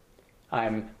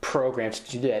 I'm programmed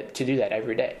to do that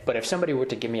every day. But if somebody were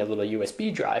to give me a little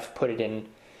USB drive, put it in,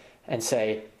 and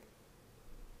say,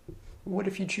 what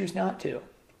if you choose not to?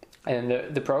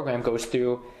 And the program goes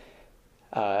through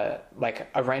like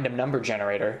a random number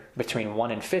generator between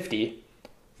 1 and 50,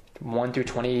 1 through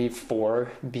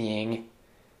 24 being...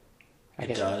 I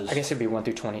guess it'd be 1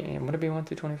 through 20. Would it be 1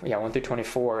 through 24? Yeah, 1 through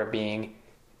 24 being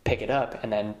pick it up,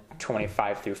 and then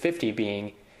 25 through 50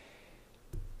 being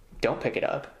don't pick it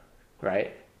up,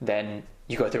 right? Then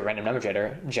you go through a random number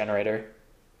generator.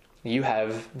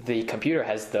 The computer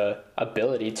has the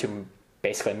ability to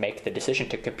basically make the decision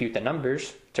to compute the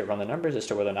numbers, to run the numbers as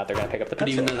to whether or not they're going to pick up the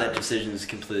pencil. But even though that decision is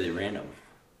completely random.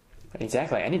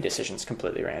 Exactly, any decision is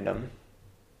completely random.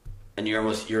 And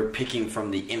you're picking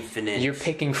from the infinite. You're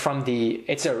picking from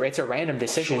it's a random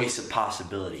decision. Choice of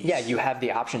possibilities. Yeah, you have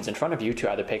the options in front of you to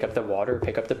either pick up the water or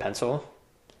pick up the pencil.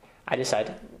 I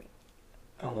decide,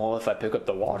 well, if I pick up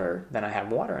the water, then I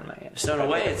have water in my hand. So in a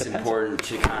way, it's important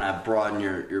to kind of broaden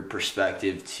your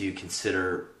perspective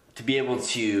to be able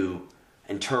to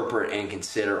interpret and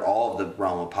consider all of the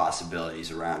realm of possibilities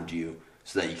around you,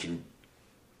 so that you can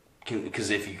because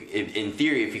in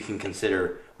theory, if you can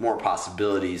consider more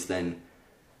possibilities, then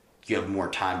you have more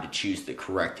time to choose the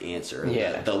correct answer,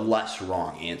 the less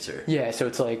wrong answer. Yeah, so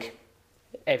it's like,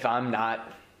 if I'm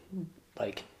not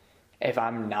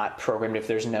programmed, if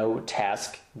there's no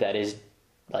task that is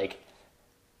like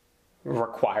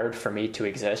required for me to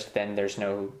exist, then there's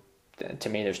no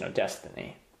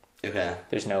destiny. Okay.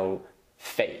 There's no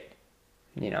fate.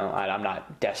 I'm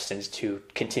not destined to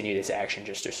continue this action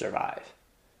just to survive.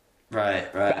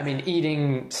 Right. But, I mean,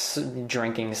 eating,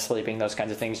 drinking, sleeping, those kinds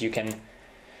of things, you can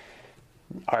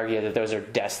argue that those are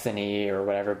destiny or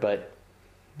whatever, but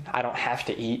I don't have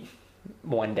to eat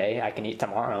one day. I can eat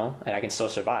tomorrow and I can still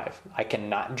survive. I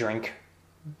cannot drink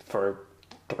for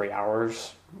 3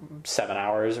 hours, 7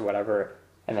 hours, or whatever,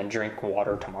 and then drink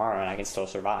water tomorrow and I can still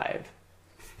survive.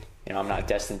 I'm not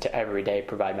destined to every day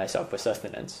provide myself with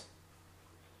sustenance.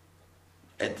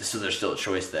 So there's still a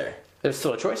choice there. There's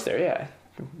still a choice there, yeah.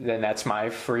 Then that's my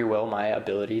free will, my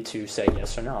ability to say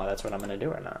yes or no. That's what I'm going to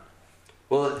do or not.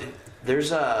 Well,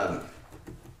 there's Are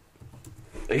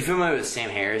you familiar with Sam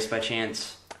Harris by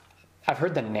chance? I've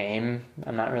heard the name.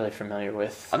 I'm not really familiar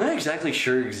with. I'm not exactly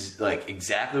sure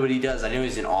exactly what he does. I know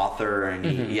he's an author, and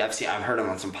I've heard him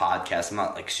on some podcasts. I'm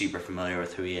not super familiar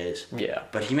with who he is. Yeah.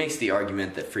 But he makes the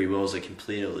argument that free will is a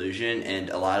complete illusion, and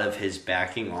a lot of his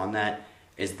backing on that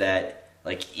is that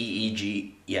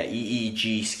EEG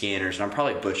scanners, and I'm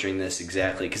probably butchering this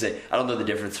exactly because I don't know the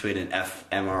difference between an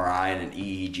fMRI and an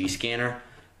EEG scanner,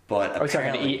 but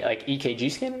apparently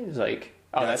EKG scanners,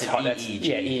 that's hard.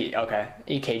 EEG. Okay.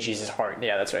 EKGs is hard.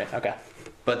 Yeah, that's right. Okay.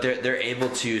 But they're able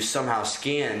to somehow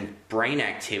scan brain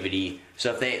activity.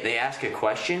 So if they ask a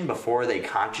question before they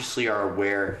consciously are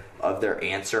aware of their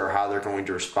answer or how they're going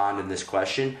to respond in this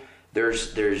question,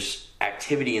 there's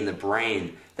activity in the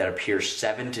brain that appears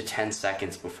 7 to 10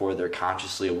 seconds before they're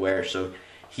consciously aware. So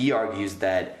he argues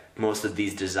that most of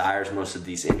these desires, most of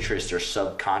these interests are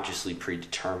subconsciously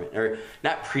predetermined, or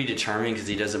not predetermined because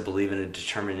he doesn't believe in a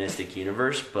deterministic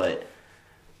universe, but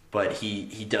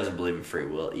he doesn't believe in free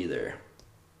will either.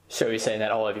 So he's saying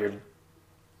that all of your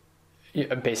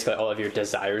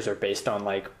desires are based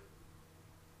on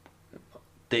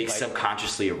they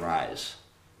subconsciously arise.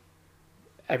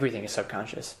 Everything is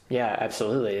subconscious. Yeah,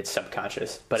 absolutely, it's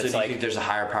subconscious. But so do you think there's a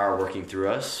higher power working through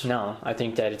us? No, I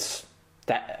think that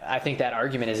I think that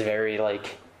argument is very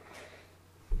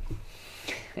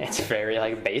it's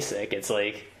very basic. It's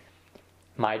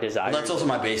my desire. Well, that's also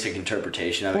my basic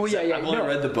interpretation. I've only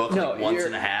read the book once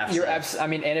and a half.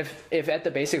 And if at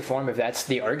the basic form, if that's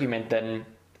the argument, then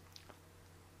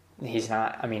he's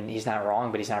not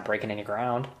wrong, but he's not breaking any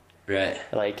ground. Right.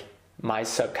 My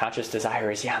subconscious desire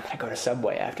is, I'm going to go to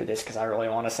Subway after this because I really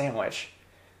want a sandwich.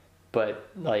 But,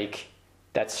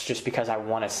 that's just because I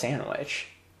want a sandwich.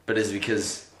 But is it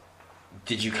because,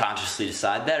 did you consciously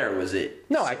decide that, or was it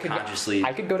subconsciously?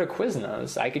 I could go to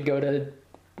Quiznos. I could go to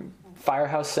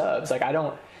Firehouse Subs.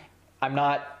 I'm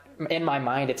not, in my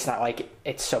mind, it's not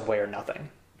it's Subway or nothing.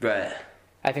 Right.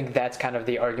 I think that's kind of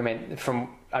the argument from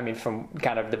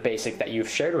kind of the basic that you've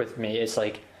shared with me is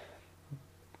like,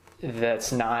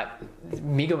 that's not,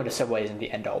 me going to Subway isn't the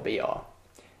end all be all.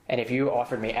 And if you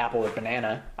offered me apple or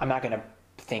banana, I'm not going to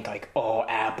think like, oh,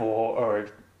 apple or,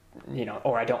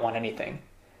 or I don't want anything.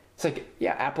 It's like,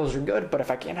 yeah, apples are good, but if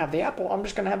I can't have the apple, I'm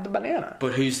just going to have the banana.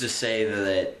 But who's to say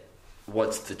that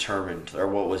what's determined or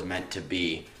what was meant to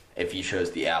be if you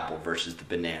chose the apple versus the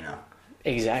banana?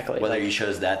 Exactly. Whether you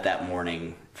chose that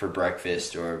morning for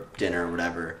breakfast or dinner or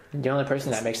whatever. The only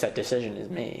person that makes that decision is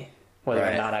me. Whether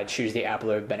or not I choose the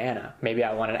apple or banana. Maybe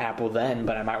I want an apple then,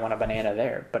 but I might want a banana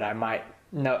there. But I might,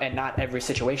 no, and not every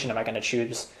situation am I going to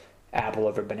choose apple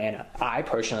over banana. I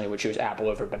personally would choose apple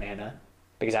over banana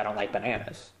because I don't like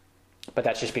bananas. But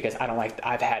that's just because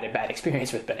I've had a bad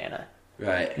experience with banana.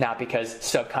 Right. Not because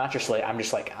subconsciously I'm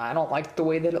just like, I don't like the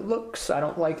way that it looks. I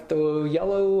don't like the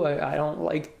yellow. I don't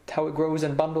like how it grows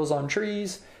in bundles on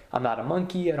trees. I'm not a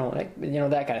monkey. I don't like,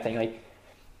 that kind of thing. Like,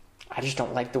 I just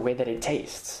don't like the way that it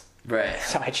tastes. Right.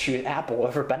 So I choose apple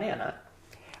over banana.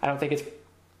 I don't think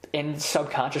it's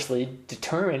subconsciously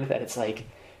determined that it's like,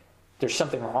 there's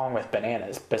something wrong with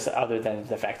bananas, but other than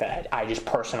the fact that I just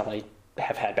personally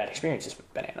have had bad experiences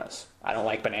with bananas. I don't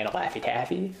like banana Laffy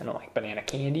Taffy. I don't like banana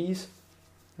candies.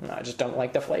 I just don't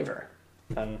like the flavor.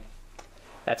 And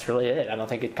that's really it. I don't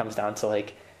think it comes down to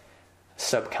like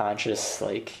subconscious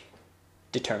like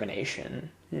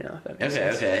determination. If that makes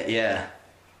sense. Okay, yeah.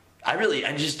 I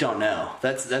just don't know.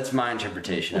 That's my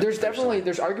interpretation.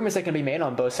 There's arguments that can be made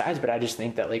on both sides, but I just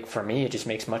think that like for me it just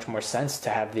makes much more sense to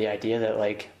have the idea that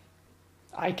like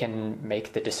I can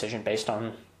make the decision based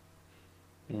on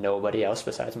nobody else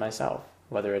besides myself,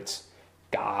 whether it's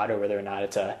God or whether or not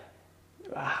it's a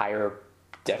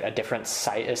different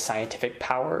scientific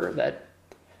power that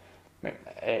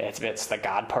it's the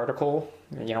God particle,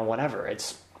 whatever.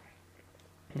 It's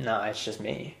just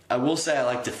me. I will say I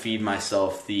like to feed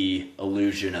myself the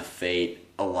illusion of fate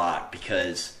a lot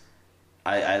because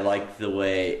I like the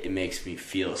way it makes me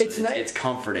feel. So it's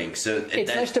comforting. So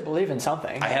it's nice to believe in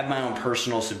something. I have my own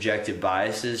personal subjective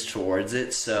biases towards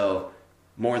it. So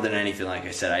more than anything, like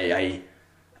I said,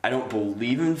 I don't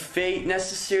believe in fate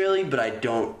necessarily, but I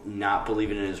don't not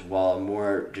believe in it as well. I'm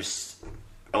more just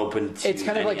open to it's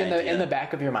kind of like idea. in the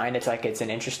back of your mind, it's like it's an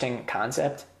interesting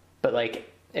concept, but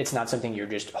like it's not something you're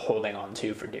just holding on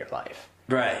to for dear life.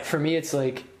 Right. For me, it's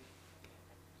like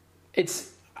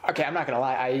okay, I'm not gonna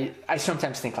lie. I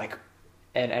sometimes think like,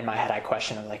 in my head, I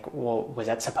question like, well, was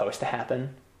that supposed to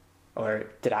happen, or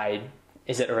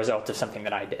is it a result of something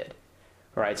that I did?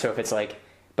 Right. So if it's like,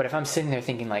 but if I'm sitting there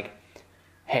thinking like,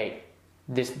 hey,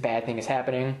 this bad thing is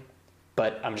happening,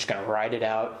 but I'm just gonna ride it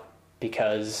out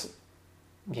because,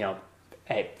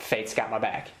 hey, fate's got my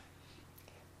back.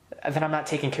 Then I'm not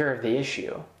taking care of the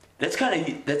issue. That's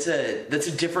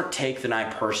a different take than I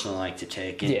personally like to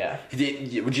take. And yeah.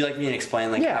 Would you like me to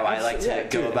explain how I like to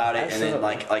go about it, absolutely. And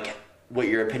then like what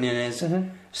your opinion is? Mm-hmm.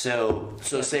 So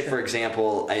say for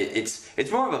example,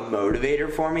 it's more of a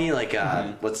motivator for me. Like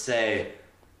let's say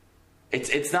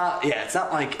it's not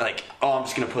like oh, I'm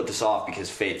just gonna put this off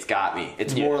because fate's got me.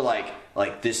 It's more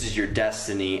like this is your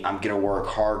destiny. I'm gonna work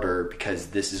harder because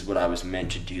this is what I was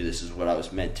meant to do. This is what I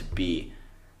was meant to be.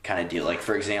 Kind of deal. Like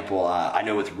for example, I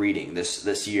know with reading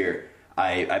this year,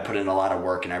 I put in a lot of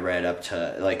work and I read up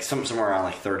to like somewhere around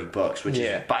like 30 books, which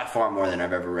is by far more than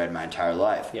I've ever read my entire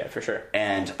life. Yeah, for sure.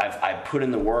 And I put in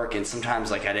the work, and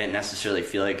sometimes like I didn't necessarily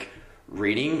feel like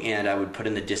reading, and I would put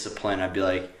in the discipline. I'd be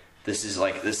like, this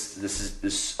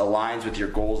aligns with your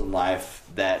goals in life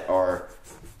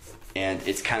and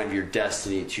it's kind of your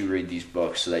destiny to read these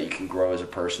books so that you can grow as a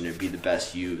person and be the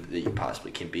best you that you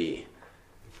possibly can be.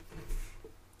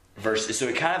 So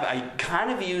I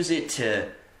kind of use it to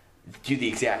do the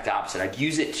exact opposite. I'd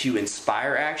use it to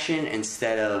inspire action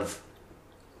instead of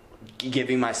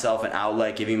giving myself an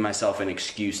outlet, giving myself an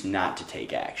excuse not to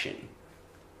take action.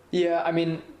 Yeah, I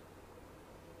mean,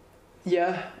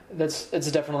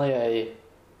 it's definitely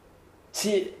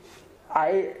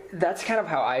that's kind of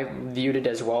how I viewed it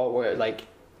as well, where like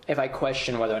if I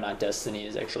question whether or not destiny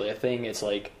is actually a thing, it's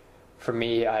like for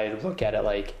me I look at it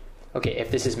like, okay,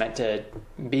 if this is meant to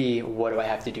be, what do I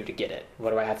have to do to get it?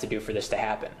 What do I have to do for this to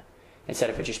happen? Instead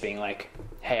of it just being like,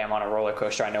 hey, I'm on a roller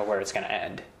coaster, I know where it's going to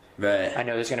end. Right. I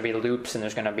know there's going to be loops and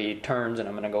there's going to be turns and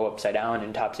I'm going to go upside down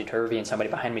and topsy-turvy and somebody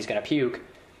behind me is going to puke.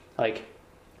 Like,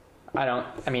 I know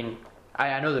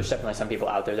there's definitely some people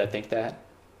out there that think that.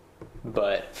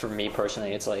 But for me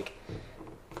personally, it's like,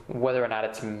 whether or not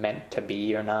it's meant to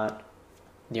be or not,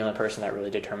 the only person that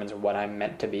really determines what I'm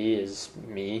meant to be is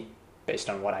me.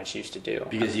 Based on what I choose to do.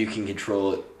 Because you can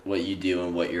control what you do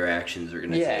and what your actions are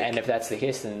going to take. Yeah, and if that's the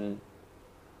case, then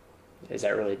is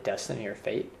that really destiny or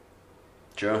fate?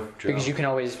 True. Because you can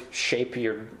always shape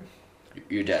your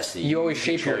destiny. You always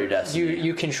shape your destiny.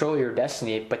 You control your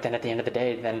destiny, but then at the end of the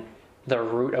day, then the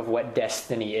root of what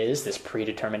destiny is, this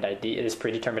predetermined idea, this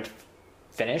predetermined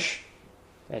finish,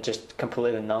 it just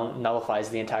completely nullifies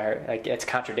the entire. Like, it's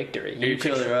contradictory. You're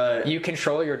totally right. You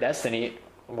control your destiny.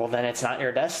 Well, then it's not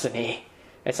your destiny.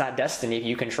 It's not destiny if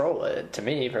you control it. To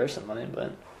me personally,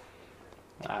 but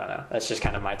I don't know. That's just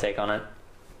kind of my take on it.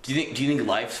 Do you think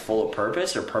life's full of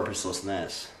purpose or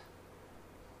purposelessness?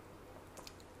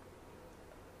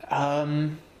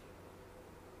 No,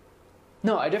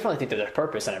 I definitely think that there's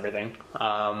purpose in everything.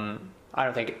 I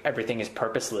don't think everything is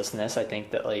purposelessness. I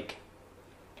think that, like,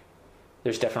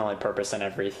 there's definitely purpose in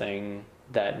everything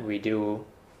that we do,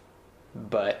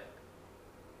 but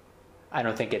I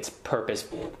don't think it's purpose.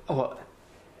 Well,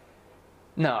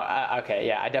 no, okay,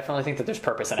 yeah, I definitely think that there's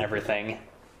purpose in everything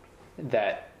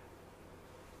that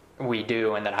we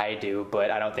do and that I do,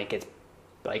 but I don't think it's,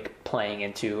 like, playing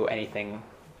into anything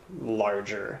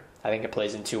larger. I think it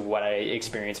plays into what I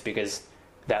experience, because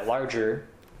that larger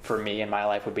for me in my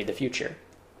life would be the future,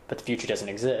 but the future doesn't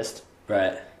exist.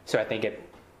 Right. So I think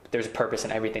there's a purpose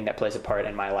in everything that plays a part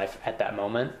in my life at that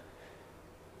moment,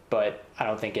 but I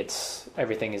don't think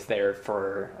everything is there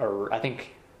for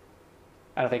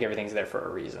I don't think everything's there for a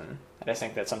reason. I just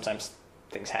think that sometimes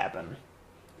things happen.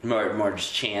 More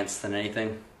just chance than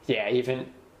anything. Yeah,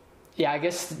 I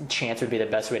guess chance would be the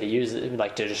best way to use it,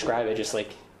 like, to describe it. Just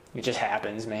like, it just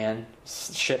happens, man.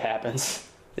 Shit happens.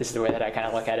 This is the way that I kind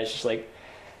of look at it. It's just like,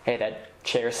 hey, that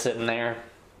chair's sitting there.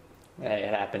 Hey,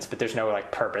 it happens, but there's no,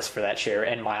 like, purpose for that chair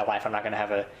in my life. I'm not going to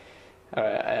have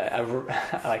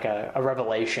a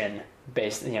revelation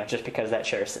based, just because that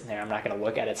chair's sitting there. I'm not going to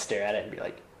look at it, stare at it, and be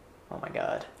like, oh my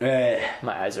God. Right.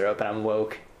 My eyes are open. I'm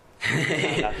woke.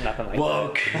 Nothing like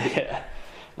woke. that. Yeah.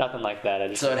 Nothing like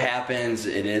that. So it happens,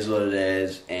 it is what it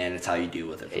is, and it's how you deal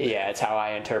with it. Yeah, it's how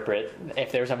I interpret.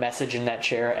 If there's a message in that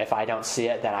chair, if I don't see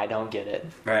it, then I don't get it.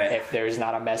 Right. If there's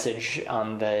not a message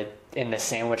in the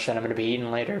sandwich that I'm going to be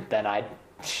eating later, then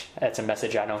that's a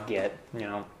message I don't get,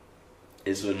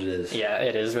 Is what it is. Yeah,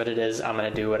 it is what it is. I'm going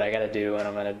to do what I got to do, and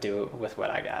I'm going to do it with what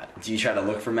I got. Do you try to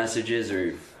look for messages,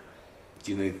 or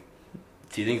do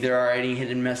you think there are any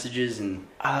hidden messages? And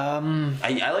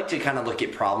I like to kind of look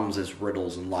at problems as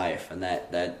riddles in life, and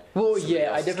that well,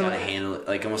 yeah, I definitely handle it,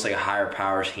 like, almost like a higher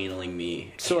power's handling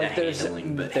me. So, like,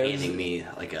 handing me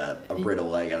like a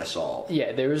riddle that I gotta solve.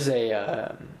 Yeah, there was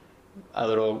a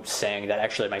little saying that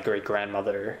actually my great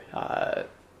grandmother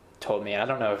told me, and I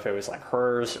don't know if it was like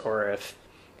hers or if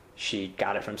she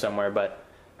got it from somewhere, but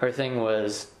her thing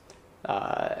was,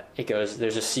 it goes,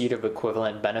 there's a seed of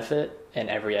equivalent benefit in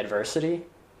every adversity.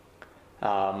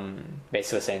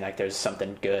 Basically saying, like, there's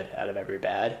something good out of every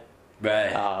bad.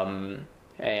 Right.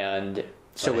 And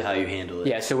so with how you handle it.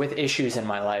 Yeah. So with issues in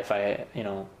my life, I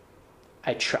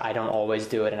don't always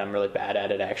do it, and I'm really bad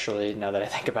at it, actually, now that I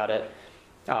think about it.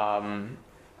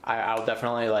 I'll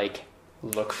definitely, like,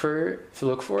 look for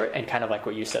it, and kind of like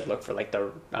what you said, look for, like,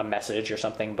 a message or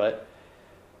something, but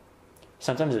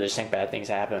sometimes I just think bad things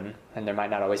happen, and there might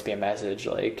not always be a message,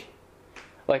 like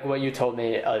what you told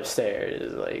me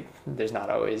upstairs, like, there's not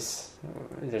always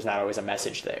a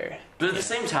message there. But at the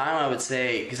same time, I would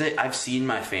say, because I've seen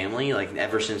my family, like,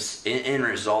 ever since, in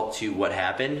result to what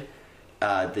happened,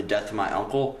 the death of my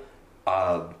uncle,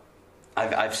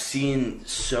 I've seen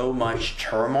so much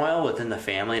turmoil within the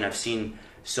family, and I've seen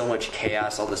so much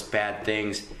chaos, all this bad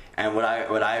things. And what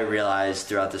I realized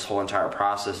throughout this whole entire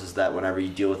process is that whenever you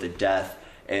deal with a death,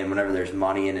 and whenever there's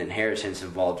money and inheritance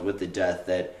involved with the death,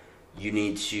 that you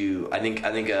need to, I think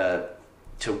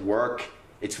to work,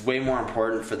 it's way more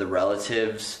important for the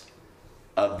relatives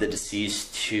of the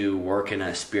deceased to work in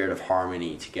a spirit of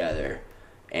harmony together,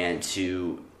 and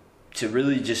to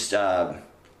really just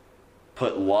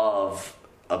put love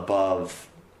above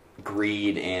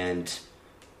greed and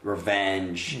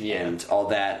revenge and all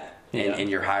that in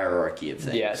your hierarchy of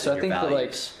things. Yeah, so I think that,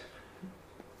 like,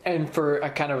 and for a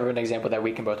kind of an example that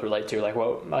we can both relate to, like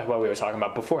what we were talking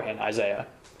about beforehand, Isaiah,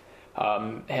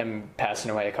 him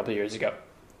passing away a couple of years ago.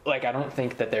 Like, I don't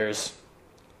think that there's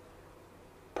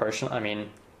personal. I mean,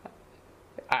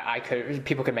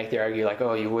 people could make the argument, like,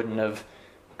 oh, you wouldn't have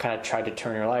kind of tried to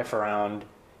turn your life around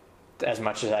as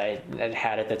much as I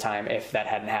had at the time if that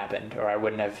hadn't happened, or I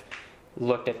wouldn't have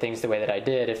looked at things the way that I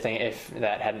did if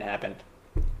that hadn't happened.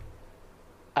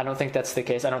 I don't think that's the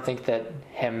case. I don't think that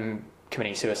him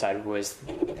committing suicide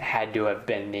had to have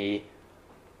been the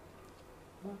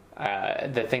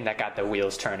thing that got the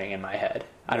wheels turning in my head.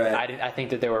 I think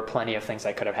that there were plenty of things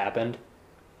that could have happened.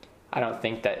 I don't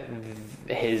think that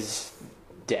his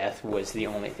death was the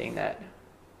only thing that,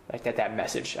 like, that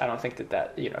message, I don't think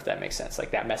that, you know, if that makes sense,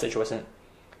 like, that message wasn't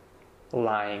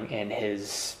lying in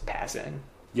his passing.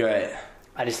 You're right.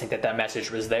 I just think that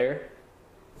message was there,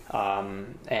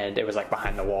 and it was, like,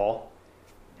 behind the wall,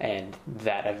 and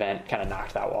that event kind of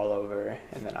knocked that wall over,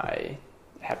 and then I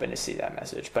happened to see that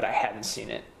message, but I hadn't seen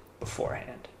it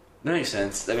beforehand. That makes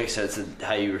sense. That makes sense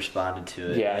how you responded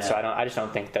to it. Yeah, so I just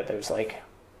don't think that there's, like,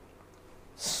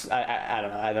 I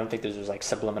don't know, I don't think there's, like,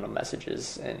 subliminal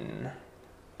messages in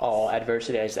all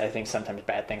adversity. I think sometimes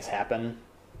bad things happen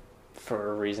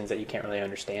for reasons that you can't really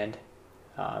understand,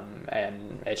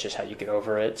 and it's just how you get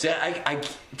over it. So I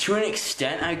to an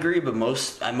extent I agree, but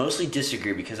I mostly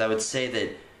disagree, because I would say that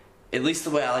at least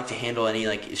the way I like to handle any,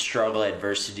 like, struggle,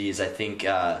 adversity is I think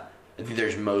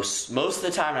there's most of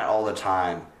the time, not all the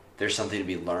time, there's something to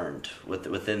be learned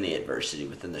within the adversity,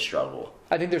 within the struggle.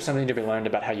 I think there's something to be learned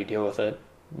about how you deal with it.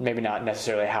 Maybe not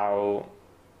necessarily how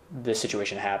the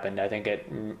situation happened. I think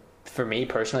for me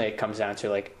personally, it comes down to,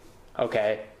 like,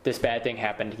 okay, this bad thing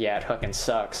happened. Yeah, it fucking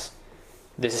sucks.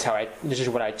 This is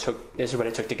what it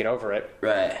took to get over it.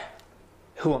 Right.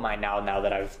 Who am I now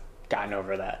that I've gotten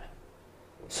over that?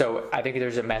 So I think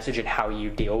there's a message in how you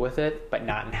deal with it, but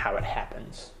not in how it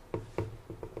happens.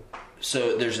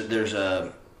 So there's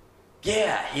a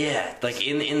yeah, like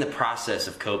in the process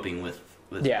of coping with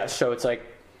yeah. So it's like,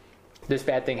 this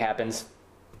bad thing happens,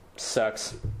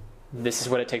 sucks. This is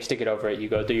what it takes to get over it. You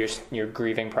go through your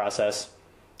grieving process.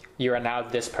 You are now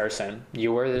this person.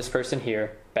 You were this person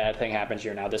here. Bad thing happens.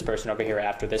 You're now this person over here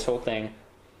after this whole thing.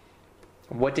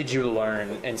 What did you learn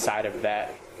inside of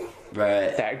that?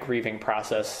 Right. That grieving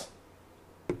process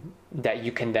that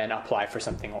you can then apply for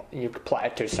something. You apply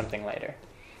it to something later.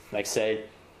 Like, say,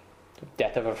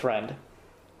 death of a friend.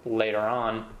 Later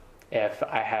on, if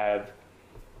I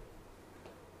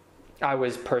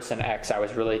was person X, I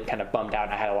was really kind of bummed out,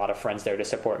 and I had a lot of friends there to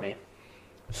support me.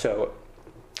 So,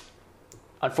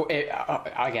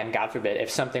 again, God forbid,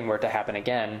 if something were to happen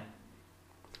again,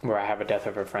 where I have a death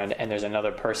of a friend, and there's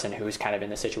another person who's kind of in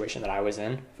the situation that I was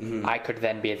in, mm-hmm. I could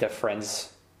then be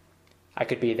I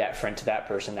could be that friend to that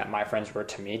person that my friends were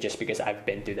to me, just because I've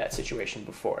been through that situation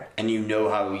before. And you know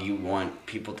how you want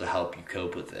people to help you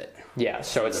cope with it. Yeah,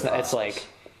 so it's like,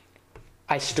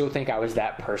 I still think I was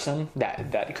that person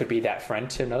that could be that friend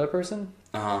to another person.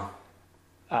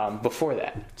 Before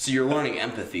that. So you're learning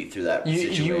empathy through that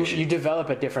situation. You develop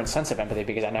a different sense of empathy,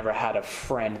 because I never had a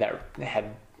friend that had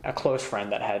a close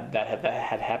friend that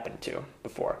had happened to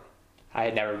before. I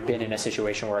had never been in a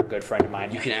situation where a good friend of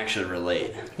mine... You can actually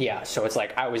relate. Yeah, so it's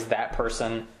like, I was that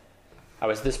person. I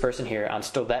was this person here. I'm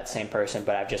still that same person,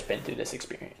 but I've just been through this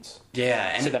experience.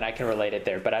 Yeah. So then I can relate it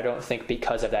there. But I don't think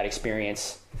because of that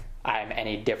experience, I'm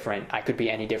any different. I could be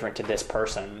any different to this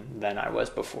person than I was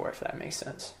before, if that makes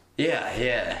sense.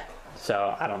 Yeah.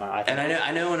 So, I don't know.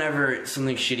 I know whenever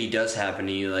something shitty does happen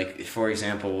to you, like, for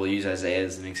example, we'll use Isaiah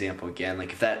as an example again.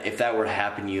 Like, if that were to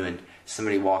happen to you and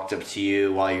somebody walked up to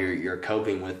you while you're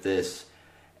coping with this,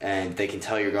 and they can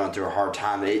tell you're going through a hard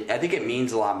time, I think it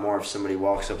means a lot more if somebody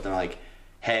walks up and they're like,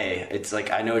 hey, it's like,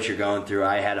 I know what you're going through.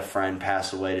 I had a friend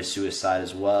pass away to suicide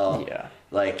as well. Yeah.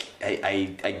 Like,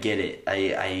 I get it.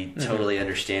 I totally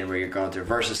understand where you're going through.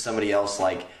 Versus somebody else,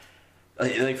 like,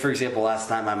 for example,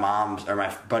 last night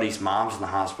my buddy's mom's in the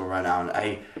hospital right now, and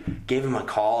I gave him a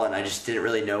call, and I just didn't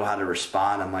really know how to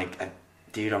respond. I'm like,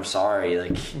 dude, I'm sorry.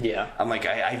 Like, yeah. I'm like,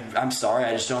 I'm sorry.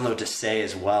 I just don't know what to say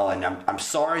as well. And I'm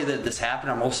sorry that this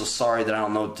happened. I'm also sorry that I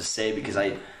don't know what to say, because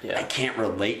I can't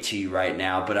relate to you right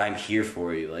now, but I'm here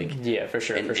for you. Like, yeah, for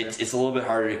sure. It's a little bit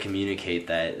harder to communicate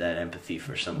that empathy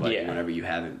for somebody whenever you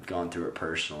haven't gone through it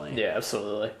personally. Yeah,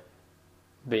 absolutely.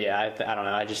 But yeah, I don't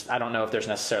know. I don't know if there's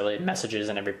necessarily messages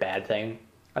in every bad thing.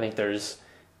 I think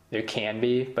there can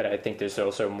be, but I think there's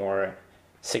also more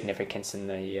significance in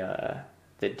the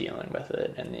dealing with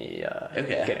it and the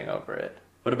getting over it.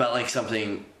 What about, like,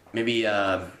 something maybe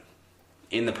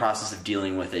in the process of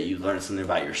dealing with it, you learned something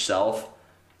about yourself?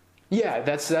 Yeah,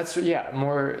 that's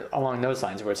more along those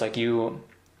lines, where it's like you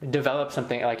develop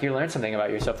something, like you learn something about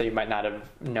yourself that you might not have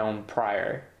known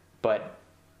prior, but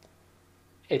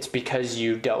it's because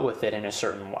you dealt with it in a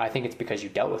certain way. I think it's because you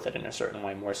dealt with it in a certain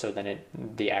way more so than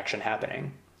the action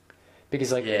happening.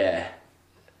 Because,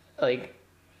 like,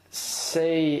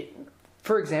 say,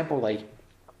 for example, like,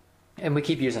 and we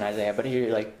keep using Isaiah, but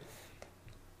here, like,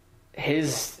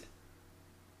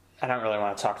 I don't really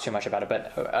want to talk too much about it,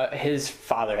 but his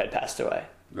father had passed away.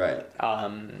 Right.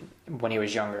 When he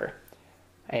was younger.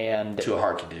 And to a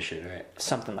heart condition, right?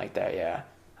 Something like that, yeah.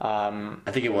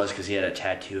 I think it was because he had a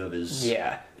tattoo of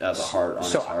a heart on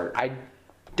his heart. I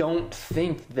don't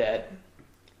think that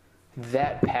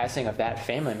that passing of that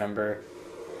family member,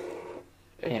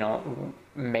 you know,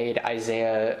 made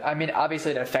Isaiah, I mean,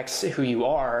 obviously it affects who you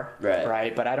are,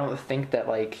 right? But I don't think that,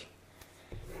 like,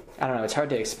 I don't know, it's hard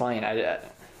to explain.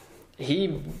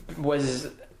 He was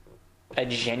a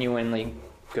genuinely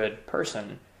good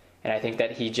person, and I think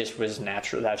that he just was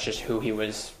natural. That's just who he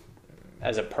was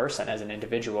as a person, as an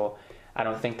individual. I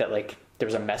don't think that, like, there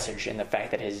was a message in the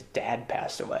fact that his dad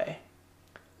passed away.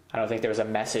 I don't think there was a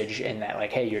message in that,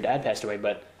 like, hey, your dad passed away,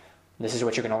 but this is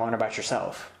what you're going to learn about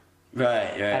yourself.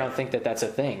 Right. I don't think that that's a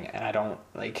thing, and I don't,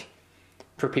 like,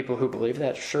 for people who believe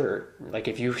that, sure. Like,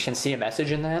 if you can see a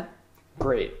message in that,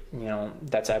 great. You know,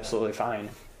 that's absolutely fine.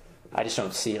 I just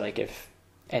don't see, like, if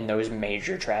in those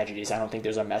major tragedies, I don't think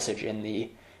there's a message in the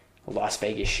Las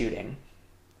Vegas shooting.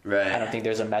 Right. I don't think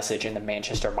there's a message in the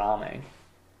Manchester bombing.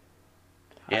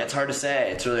 Yeah, it's hard to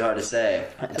say. It's really hard to say.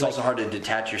 It's also hard to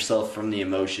detach yourself from the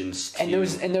emotions. And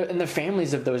the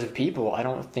families of those people, I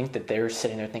don't think that they're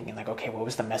sitting there thinking, like, okay, what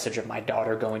was the message of my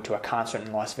daughter going to a concert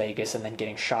in Las Vegas and then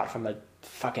getting shot from a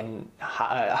fucking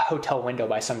hotel window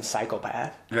by some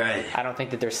psychopath? Right. I don't think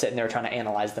that they're sitting there trying to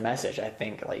analyze the message. I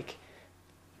think, like,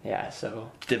 yeah,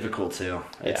 so... It's difficult, too.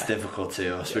 It's difficult,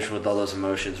 too, especially with all those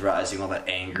emotions rising, all that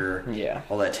anger,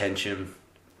 all that tension.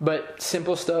 But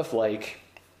simple stuff like,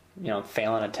 you know,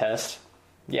 failing a test,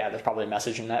 yeah, there's probably a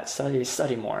message in that.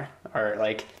 Study more. Or,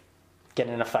 like,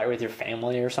 getting in a fight with your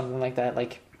family or something like that.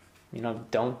 Like, you know,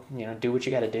 do what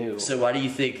you gotta do. So why do you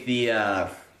think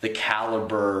the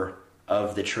caliber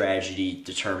of the tragedy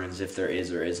determines if there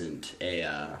is or isn't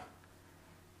a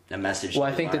message? Well,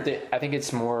 I think I think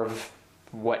it's more of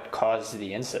what caused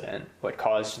the incident, what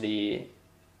caused the...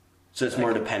 So it's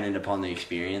more dependent upon the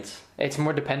experience? It's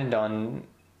more dependent on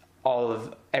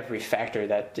every factor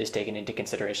that is taken into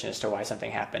consideration as to why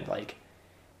something happened. Like,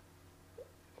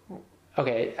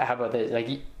 okay, how about this? Like,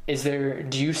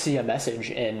 do you see a message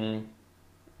in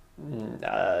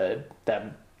the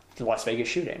Las Vegas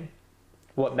shooting?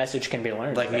 What message can be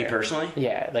learned? Like, me personally?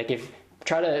 Yeah, like,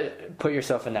 try to put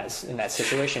yourself in that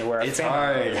situation where it's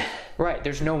hard. Right,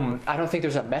 I don't think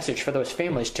there's a message for those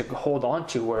families to hold on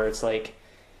to where it's like,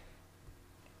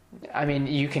 I mean,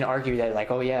 you can argue that,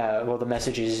 like, oh yeah, well, the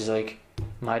message is like,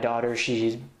 my daughter,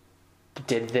 she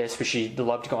did this, but she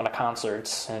loved going to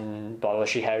concerts and blah blah.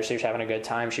 She was having a good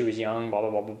time. She was young, blah blah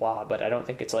blah blah blah. But I don't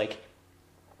think it's like,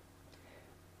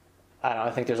 I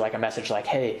think there's like a message like,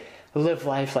 hey, live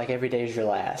life like every day is your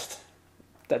last.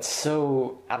 That's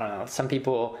so, I don't know. Some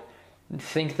people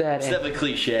think that it's definitely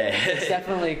cliche. It's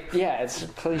definitely, yeah, it's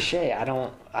cliche. I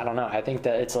don't know. I think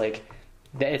that it's like,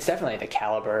 it's definitely the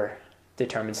caliber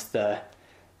determines the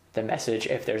message,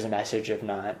 if there's a message, if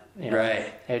not, you know.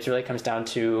 Right. It really comes down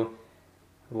to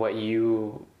what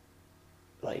you,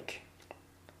 like,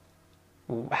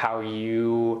 how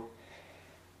you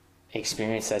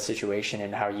experience that situation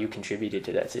and how you contributed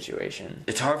to that situation.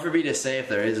 It's hard for me to say if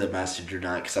there is a message or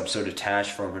not because I'm so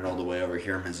detached from it all the way over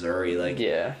here in Missouri. Like,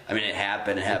 yeah, I mean, it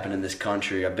happened in this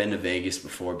country. I've been to Vegas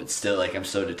before, but still, like, I'm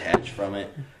so detached from it.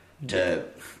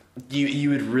 You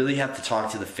would really have to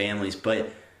talk to the families, but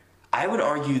I would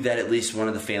argue that at least one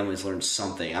of the families learned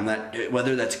something. I'm not,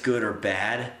 whether that's good or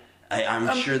bad,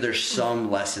 I'm sure there's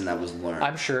some lesson that was learned.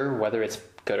 I'm sure whether it's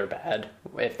good or bad,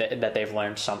 that they've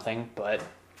learned something, but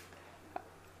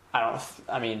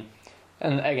I mean,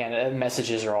 and again,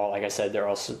 messages are all, like I said, they're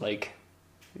also, like,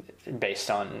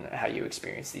 based on how you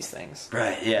experience these things.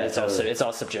 Right, yeah. It's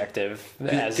all subjective.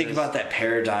 Think about that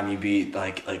paradigm you'd be,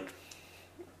 like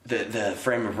the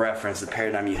frame of reference, the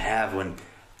paradigm you have when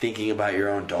thinking about your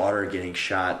own daughter getting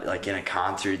shot, like, in a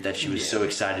concert that she was so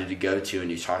excited to go to,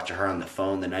 and you talked to her on the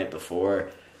phone the night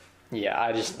before. Yeah,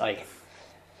 I just, like,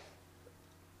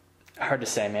 hard to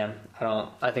say, man.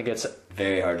 I think it's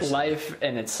very hard to say. Life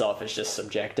in itself is just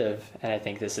subjective, and I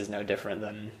think this is no different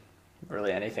than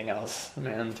really anything else,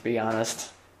 man, to be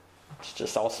honest. It's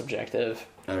just all subjective.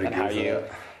 And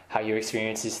how you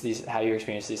experience these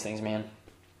things, man.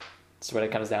 That's what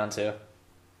it comes down to.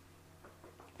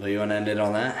 Well, you want to end it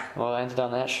on that? Well, I ended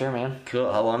on that, sure, man.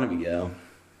 Cool. How long did we go?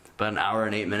 About an hour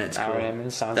and 8 minutes. Hour and 8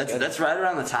 minutes sounds good. That's right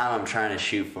around the time I'm trying to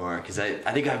shoot for, because I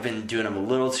think I've been doing them a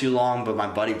little too long, but my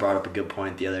buddy brought up a good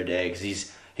point the other day, because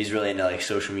he's really into, like,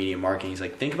 social media marketing. He's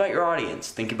like, think about your audience.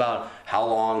 Think about how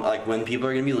long, like, when people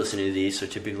are going to be listening to these. So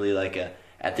typically, like,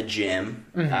 at the gym,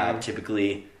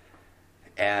 typically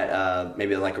at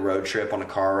maybe like a road trip on a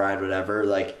car ride, whatever,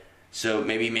 like. So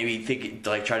maybe think,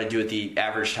 like, try to do it the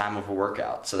average time of a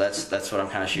workout. So that's what I'm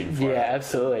kind of shooting for. Yeah,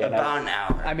 absolutely. About an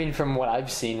hour. I mean, from what I've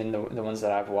seen in the ones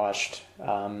that I've watched,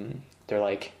 they're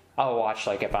like, I'll watch,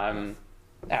 like, if I'm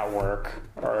at work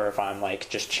or if I'm, like,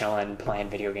 just chilling playing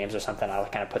video games or something, I'll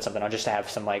kind of put something on just to have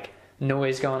some, like,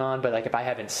 noise going on, but like if I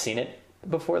haven't seen it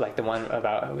before, like the one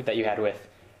about that you had with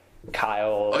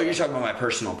Kyle. Oh, you're talking about my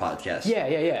personal podcast.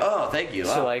 Yeah. Oh, thank you.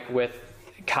 So Wow. like with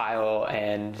Kyle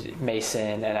and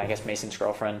Mason, and I guess Mason's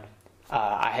girlfriend,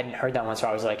 I hadn't heard that one, so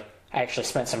I was like, I actually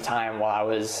spent some time while I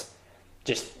was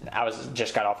just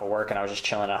got off of work and I was just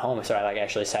chilling at home, so I like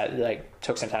actually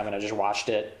took some time and I just watched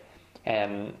it,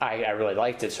 and I really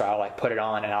liked it, so I'll like put it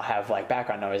on and I'll have like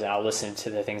background noise and I'll listen to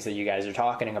the things that you guys are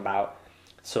talking about.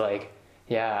 So like,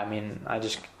 yeah, I mean,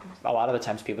 a lot of the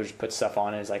times people just put stuff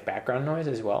on as like background noise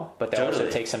as well, but they also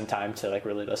take some time to like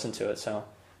really listen to it. So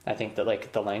I think that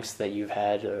like the lengths that you've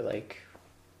had are like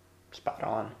spot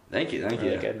on. Thank you.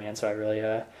 Really good, man. So I really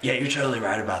yeah, you're totally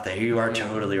right about that. You are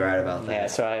totally right about that. Yeah,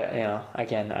 so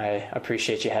I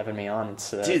appreciate you having me on.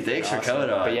 It's dude, thanks for coming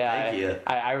on. But yeah, thank you.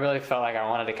 I really felt like I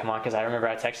wanted to come on because I remember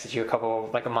I texted you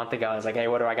a month ago. I was like, hey,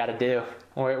 what do I got to do?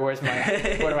 Where's my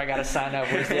what do I got to sign up?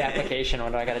 Where's the application?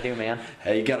 What do I got to do, man?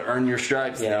 Hey, you got to earn your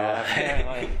stripes. Yeah,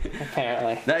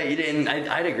 apparently. No, you didn't.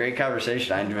 I had a great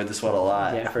conversation. I enjoyed this one a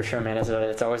lot. Yeah, for sure, man.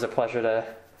 It's always a pleasure to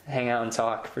hang out and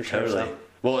talk, for sure. Totally. So.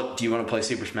 Well, do you want to play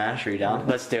Super Smash? Are you down?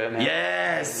 Let's do it, man.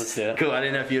 Yes! Let's do it. Cool. I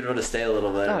didn't know if you'd want to stay a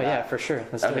little bit. Oh, yeah, for sure.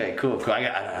 Let's do it. Okay, cool. I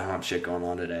don't have shit going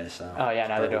on today, so. Oh, yeah,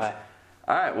 neither do I.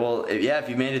 All right, well, if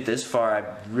you made it this far, I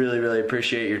really, really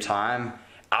appreciate your time.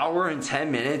 Hour and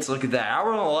 10 minutes. Look at that.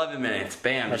 Hour and 11 minutes.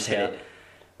 Bam, just hit it.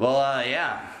 Well,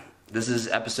 yeah. This is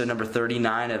episode number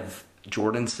 39 of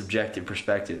Jordan's Subjective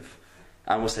Perspective.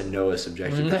 I almost said Noah's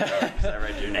Subjective Perspective because I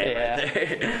read your name right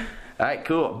there. All right,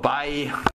 cool. Bye.